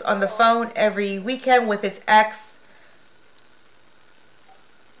calls on the phone every weekend with his ex,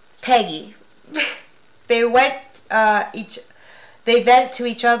 Peggy. They vent to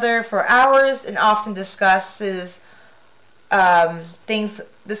each other for hours and often discuss things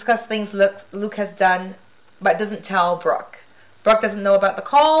Luke has done, but doesn't tell Brooke. Brooke doesn't know about the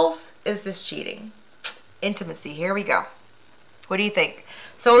calls. Is this cheating? Intimacy. Here we go. What do you think?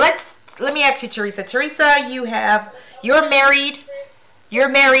 So let me ask you, Teresa. Teresa, you're married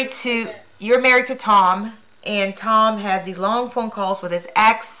to Tom, and Tom has these long phone calls with his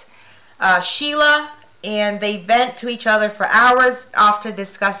ex, Sheila, and they vent to each other for hours, often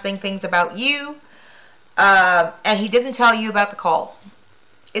discussing things about you, and he doesn't tell you about the call.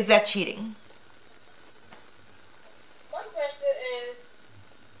 Is that cheating? My question is,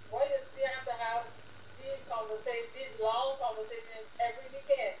 why does he have to have these long conversations every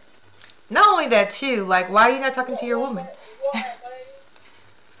weekend? Not only that, too. Like, why are you not talking to your woman? What am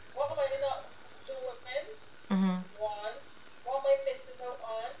I not doing? Mm-hmm. One, what am I missing out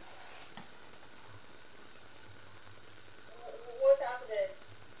on? What's happening?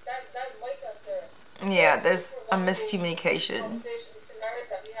 That's my concern. Yeah, there's a miscommunication. Scenarios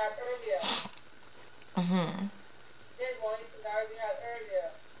that we had earlier. Mm-hmm. There's one scenario we had earlier.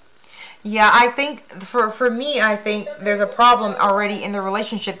 Yeah, I think for me, I think there's a problem already in the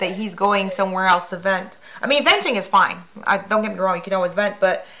relationship that he's going somewhere else to vent. I mean, venting is fine. Don't get me wrong, you can always vent,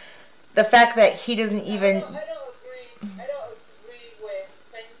 but the fact that he doesn't even... I don't agree with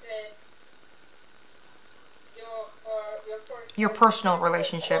venting your personal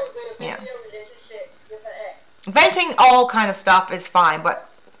relationship. Yeah. Your relationship with an ex. Venting all kind of stuff is fine, but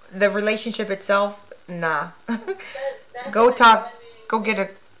the relationship itself, nah. Go talk, go get a...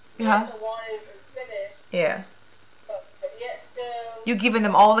 Huh? Yeah. You giving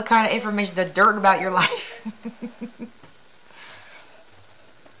them all the kind of information, the dirt about your life.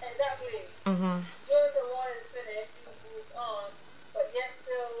 Exactly. Mm-hmm. You're the one is finished, you move on, but yet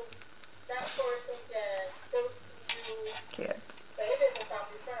still that person can still see you. Yeah. So if it's a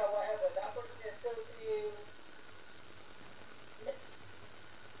family friend or whatever, that person can still see you.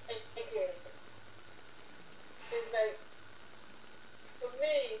 It's like, to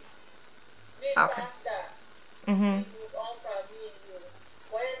me Okay. past that. Mm-hmm. Move on from me and you.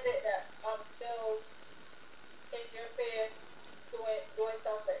 Why is it that I'm still in your face doing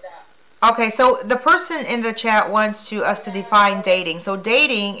stuff like that? Okay, so the person in the chat wants us to define dating. So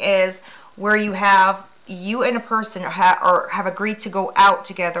dating is where you and a person have agreed to go out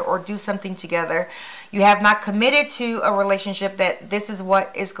together or do something together. You have not committed to a relationship that this is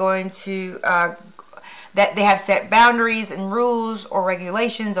what is going to... that they have set boundaries and rules or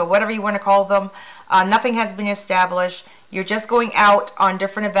regulations or whatever you want to call them. Nothing has been established. You're just going out on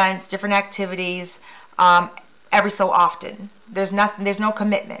different events, different activities, every so often. There's no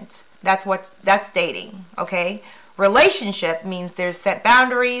commitment. That's dating, okay? Relationship means there's set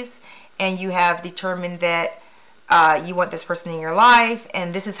boundaries and you have determined that you want this person in your life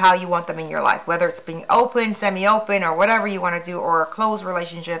and this is how you want them in your life. Whether it's being open, semi-open, or whatever you want to do, or a closed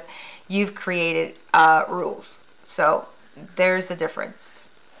relationship, you've created rules. So there's the difference.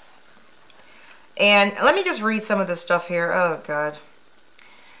 And let me just read some of this stuff here. Oh, God.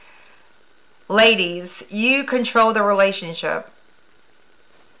 Ladies, you control the relationship.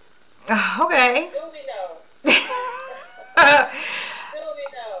 Okay.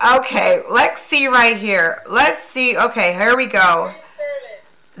 Okay, let's see right here. Let's see. Okay, here we go.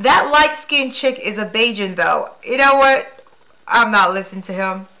 That light-skinned chick is a Bajan, though. You know what? I'm not listening to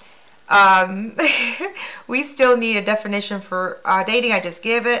him. Um, we still need a definition for dating. I just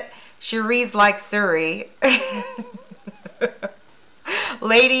give it. She reads like Siri.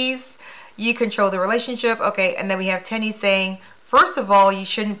 Ladies, you control the relationship. Okay, and then we have Tenny saying, first of all, you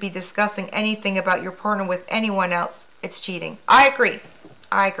shouldn't be discussing anything about your partner with anyone else. It's cheating. I agree.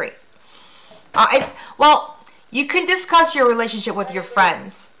 Well, you can discuss your relationship with your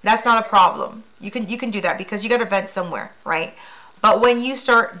friends. That's not a problem. You can do that because you got to vent somewhere, right? But when you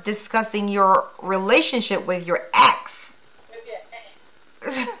start discussing your relationship with your ex,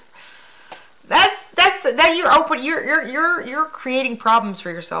 you're creating problems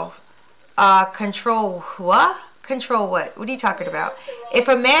for yourself. Control what? Control what? What are you talking about? If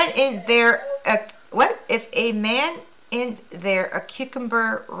a man in there, If a man in there a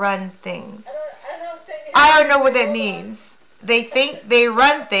cucumber run things. I don't know what that means. They think they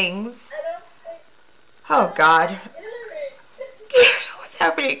run things. Oh God. What's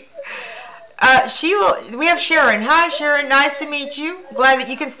happening? Sheila, we have Sharon. Hi Sharon, nice to meet you. Glad that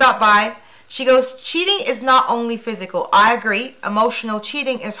you can stop by. She goes, cheating is not only physical. I agree. Emotional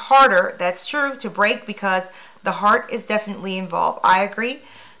cheating is harder. That's true to break because the heart is definitely involved. I agree.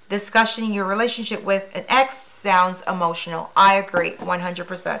 Discussing your relationship with an ex sounds emotional. I agree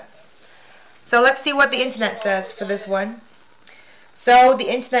 100%. So let's see what the internet says for this one. So the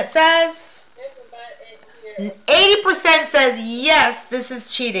internet says 80% says yes, this is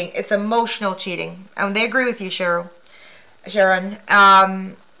cheating. It's emotional cheating. And they agree with you, Sharon.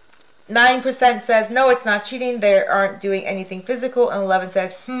 9% says no, it's not cheating. They aren't doing anything physical. And 11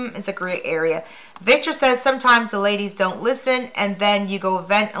 says it's a gray area. Victor says sometimes the ladies don't listen and then you go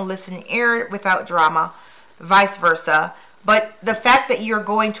vent and listen and air without drama. Vice versa. But the fact that you're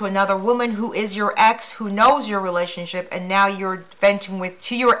going to another woman who is your ex, who knows your relationship, and now you're venting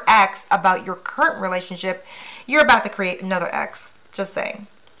to your ex about your current relationship, you're about to create another ex. Just saying.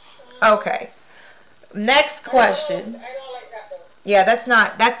 Okay. Next question. I don't like that though. Yeah, that's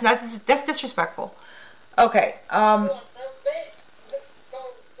disrespectful. Okay.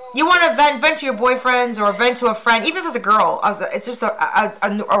 You want to vent to your boyfriends or vent to a friend, even if it's a girl. It's just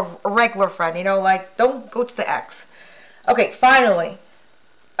a regular friend, like don't go to the ex. Okay, finally,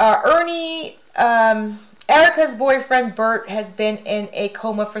 Ernie, Erica's boyfriend Bert has been in a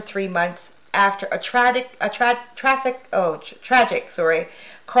coma for 3 months after a tragic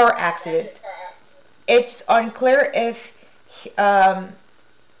car accident. It's unclear if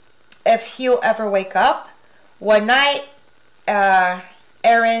he'll ever wake up. One night,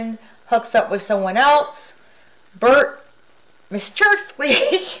 Aaron hooks up with someone else. Bert mysteriously,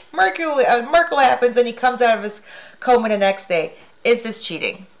 miracle happens, and he comes out of his coma the next day. Is this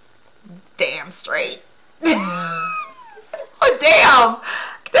cheating? Damn straight. Oh damn,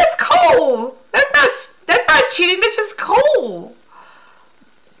 that's cold. That's not cheating. That's just cold.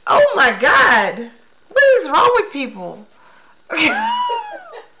 Oh my God, what is wrong with people?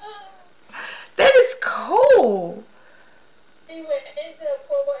 That is cold. He went into a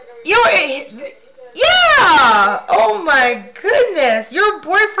coma yeah. Oh my goodness, your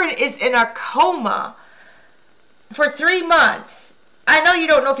boyfriend is in a coma for 3 months. I know you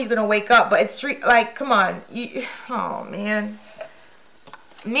don't know if he's gonna wake up, but it's come on. Oh man,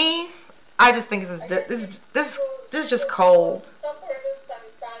 I just think this is just cold. Some person's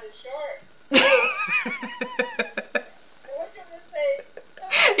tongue is short.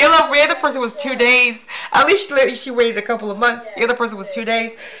 The other person was 2 days. At least she waited a couple of months. The other person was 2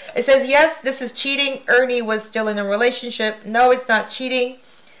 days. It says, yes, this is cheating. Ernie was still in a relationship. No, it's not cheating.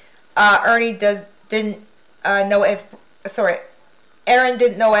 Aaron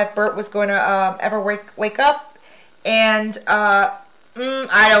didn't know if Bert was going to ever wake up. And I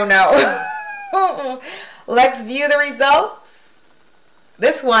don't know. Let's view the results.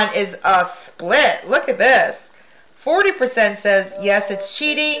 This one is a split. Look at this. 40% says, yes, it's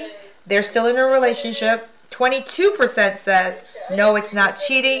cheating. They're still in a relationship. 22% says, no, it's not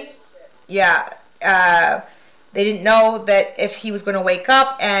cheating. Yeah. They didn't know that if he was going to wake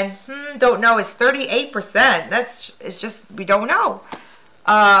up. And don't know. It's 38%. It's just, we don't know.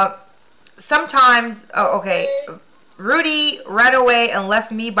 Sometimes, okay. Rudy ran away and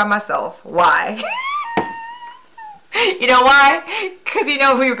left me by myself. Why? You know why? Because you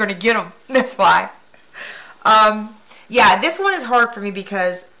know we were going to get him. That's why. Yeah, this one is hard for me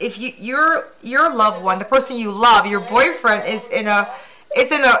because if your loved one, the person you love, your boyfriend is in a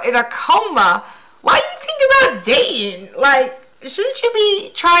coma, why do you think about dating? Like, shouldn't you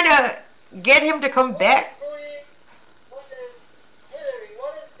be trying to get him to come back?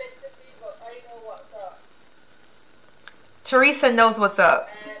 Teresa knows what's up.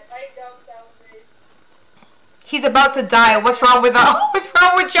 He's about to die. What's wrong with what's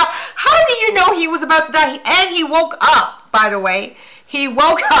wrong with y'all? How do you know he was about to die? And he woke up, by the way. He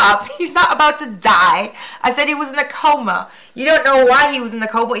woke up. He's not about to die. I said he was in a coma. You don't know why he was in the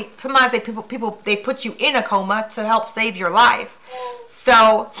coma. Sometimes they put you in a coma to help save your life.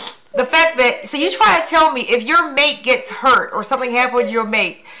 So the fact that you try to tell me if your mate gets hurt or something happened with your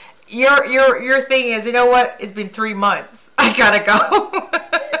mate, your thing is, you know what? It's been 3 months. I gotta go.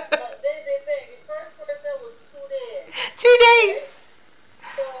 2 days.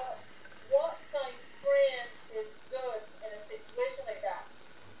 So, what kind of friend is good in a situation like that?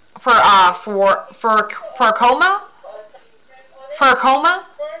 For a coma? For a coma?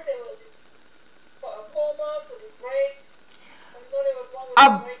 First, it was for a coma, for the break. There was one with the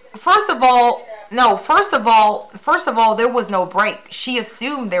break. First of all, there was no break. She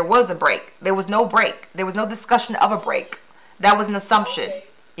assumed there was a break. There was no break. There was no discussion of a break. That was an assumption. Okay.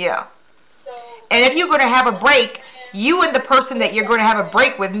 Yeah. So, And if you're going to have a break, you and the person that you're going to have a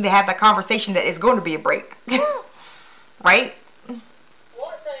break with need to have that conversation that is going to be a break. Right?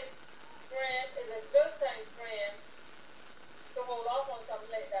 what kind of friend is a good kind of friend to hold off on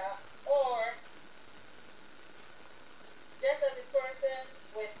something like that? Or just as a person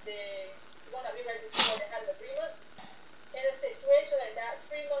with the one that we read before that had an agreement? In a situation like that,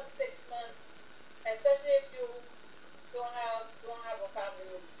 3 months, 6 months, especially if you don't have a family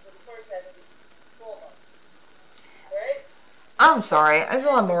with the person that is 4 months. Right? I'm sorry. There's a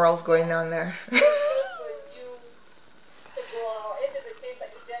lot of morals going on there. For you to go out into the case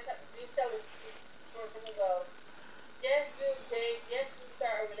that you just have to be telling the person about, yes, you date, yes, you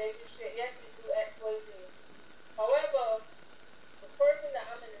start a relationship, yes, you do X, Y, Z. However, the person that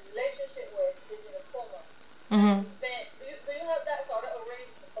I'm in a relationship with is in a coma. Mm-hmm. Then, do you have that sort of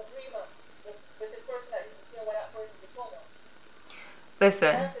agreement with the person that is, when that person is in a coma?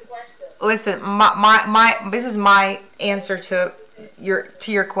 Listen. That's the question. Listen, my this is my answer to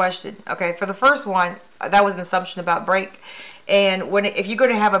your question. Okay, for the first one, that was an assumption about break. And if you're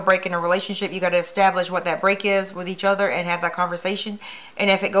going to have a break in a relationship, you got to establish what that break is with each other and have that conversation. And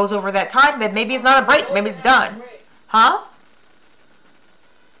if it goes over that time, then maybe it's not a break. Maybe it's done. Huh?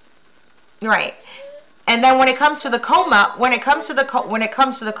 Right. And then when it comes to the coma,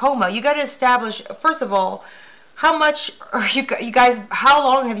 you got to establish, first of all, how much are you guys, how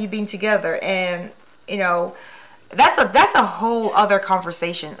long have you been together? And, that's a whole other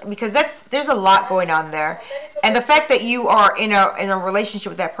conversation, because there's a lot going on there. And the fact that you are in a relationship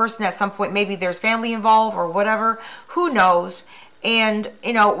with that person at some point, maybe there's family involved or whatever, who knows? And,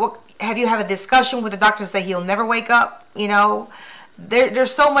 have you had a discussion with the doctor to say he'll never wake up?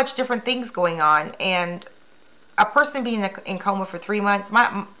 There's so much different things going on. And a person being in coma for 3 months,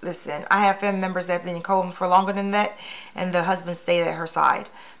 listen, I have family members that have been in coma for longer than that, and the husband stayed at her side.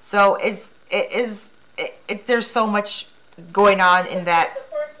 So there's so much going on in that. It's a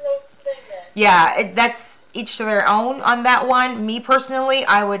personal thing then. Yeah, that's each to their own on that one. Me personally,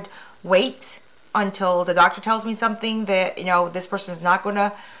 I would wait until the doctor tells me something that, this person's not going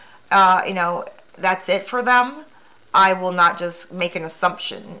to, that's it for them. I will not just make an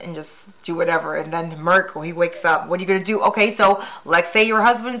assumption and just do whatever. And then Merkel, he wakes up. What are you going to do? Okay, so let's say your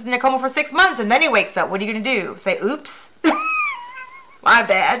husband's in a coma for 6 months and then he wakes up. What are you going to do? Say, oops. My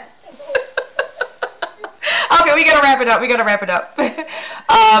bad. Okay, we got to wrap it up.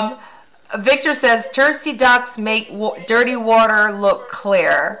 Victor says, thirsty ducks make dirty water look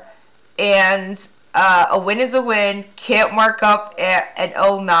clear. And a win is a win. Can't mark up an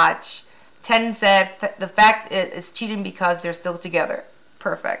O notch. Tenen said the fact is cheating because they're still together.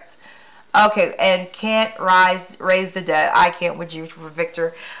 Perfect. Okay, and can't raise the dead. I can't with you,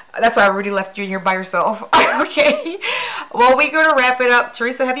 Victor. That's why I already left you in here by yourself. Okay. Well, we're going to wrap it up.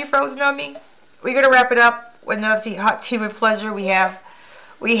 Teresa, have you frozen on me? We're going to wrap it up with another hot tea with pleasure. We're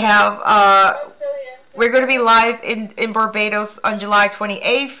going to be live in Barbados on July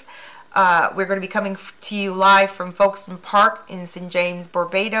 28th. We're going to be coming to you live from Folkestone Park in St. James,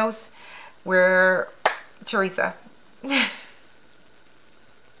 Barbados. We're Teresa.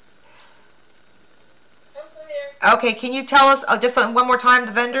 Okay, can you tell us just one more time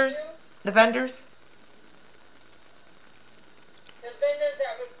the vendors? The vendors? The vendors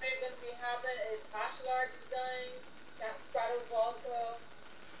that we're going to be having is Ashlar Design, Straddle Volta,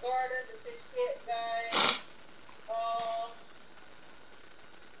 Gordon, the Fish Kit guy,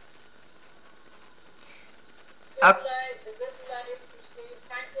 the Good Life from Steve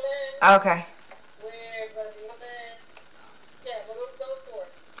Franklin. Okay. We're going to be having, those four.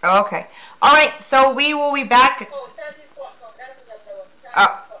 Okay. All right, so we will be back. Oh, Sandy's Popcorn, that's another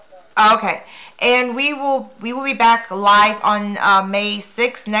one. Okay. And we will be back live on May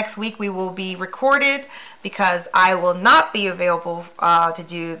 6th. Next week we will be recorded. because I will not be available to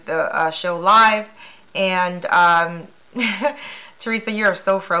do the show live. And Teresa, you're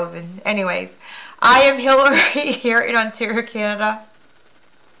so frozen. Anyways, I am Hillary here in Ontario, Canada.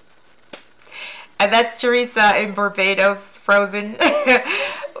 And that's Teresa in Barbados, frozen.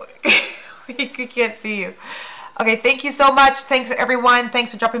 We can't see you. Okay, thank you so much. Thanks, everyone.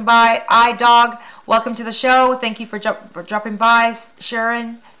 Thanks for dropping by. iDog, welcome to the show. Thank you for dropping by.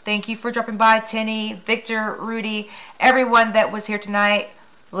 Sharon, thank you for dropping by. Tinny, Victor, Rudy, everyone that was here tonight.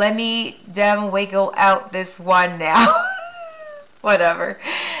 Let me wiggle out this one now. Whatever.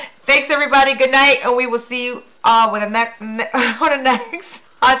 Thanks, everybody. Good night, and we will see you on the next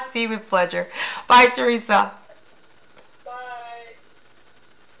Hot Tea with Pleasure. Bye, Teresa.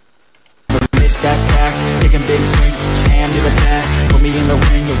 That's fact, taking big swings, jam to the back. Put me in the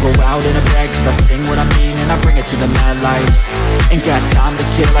ring, you'll go out in a bag. Cause I sing what I mean and I bring it to the mad light. Ain't got time to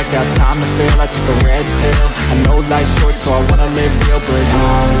kill, I got time to feel. I took the red pill, I know life's short so I wanna live real. But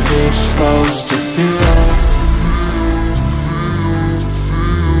how's it supposed to feel?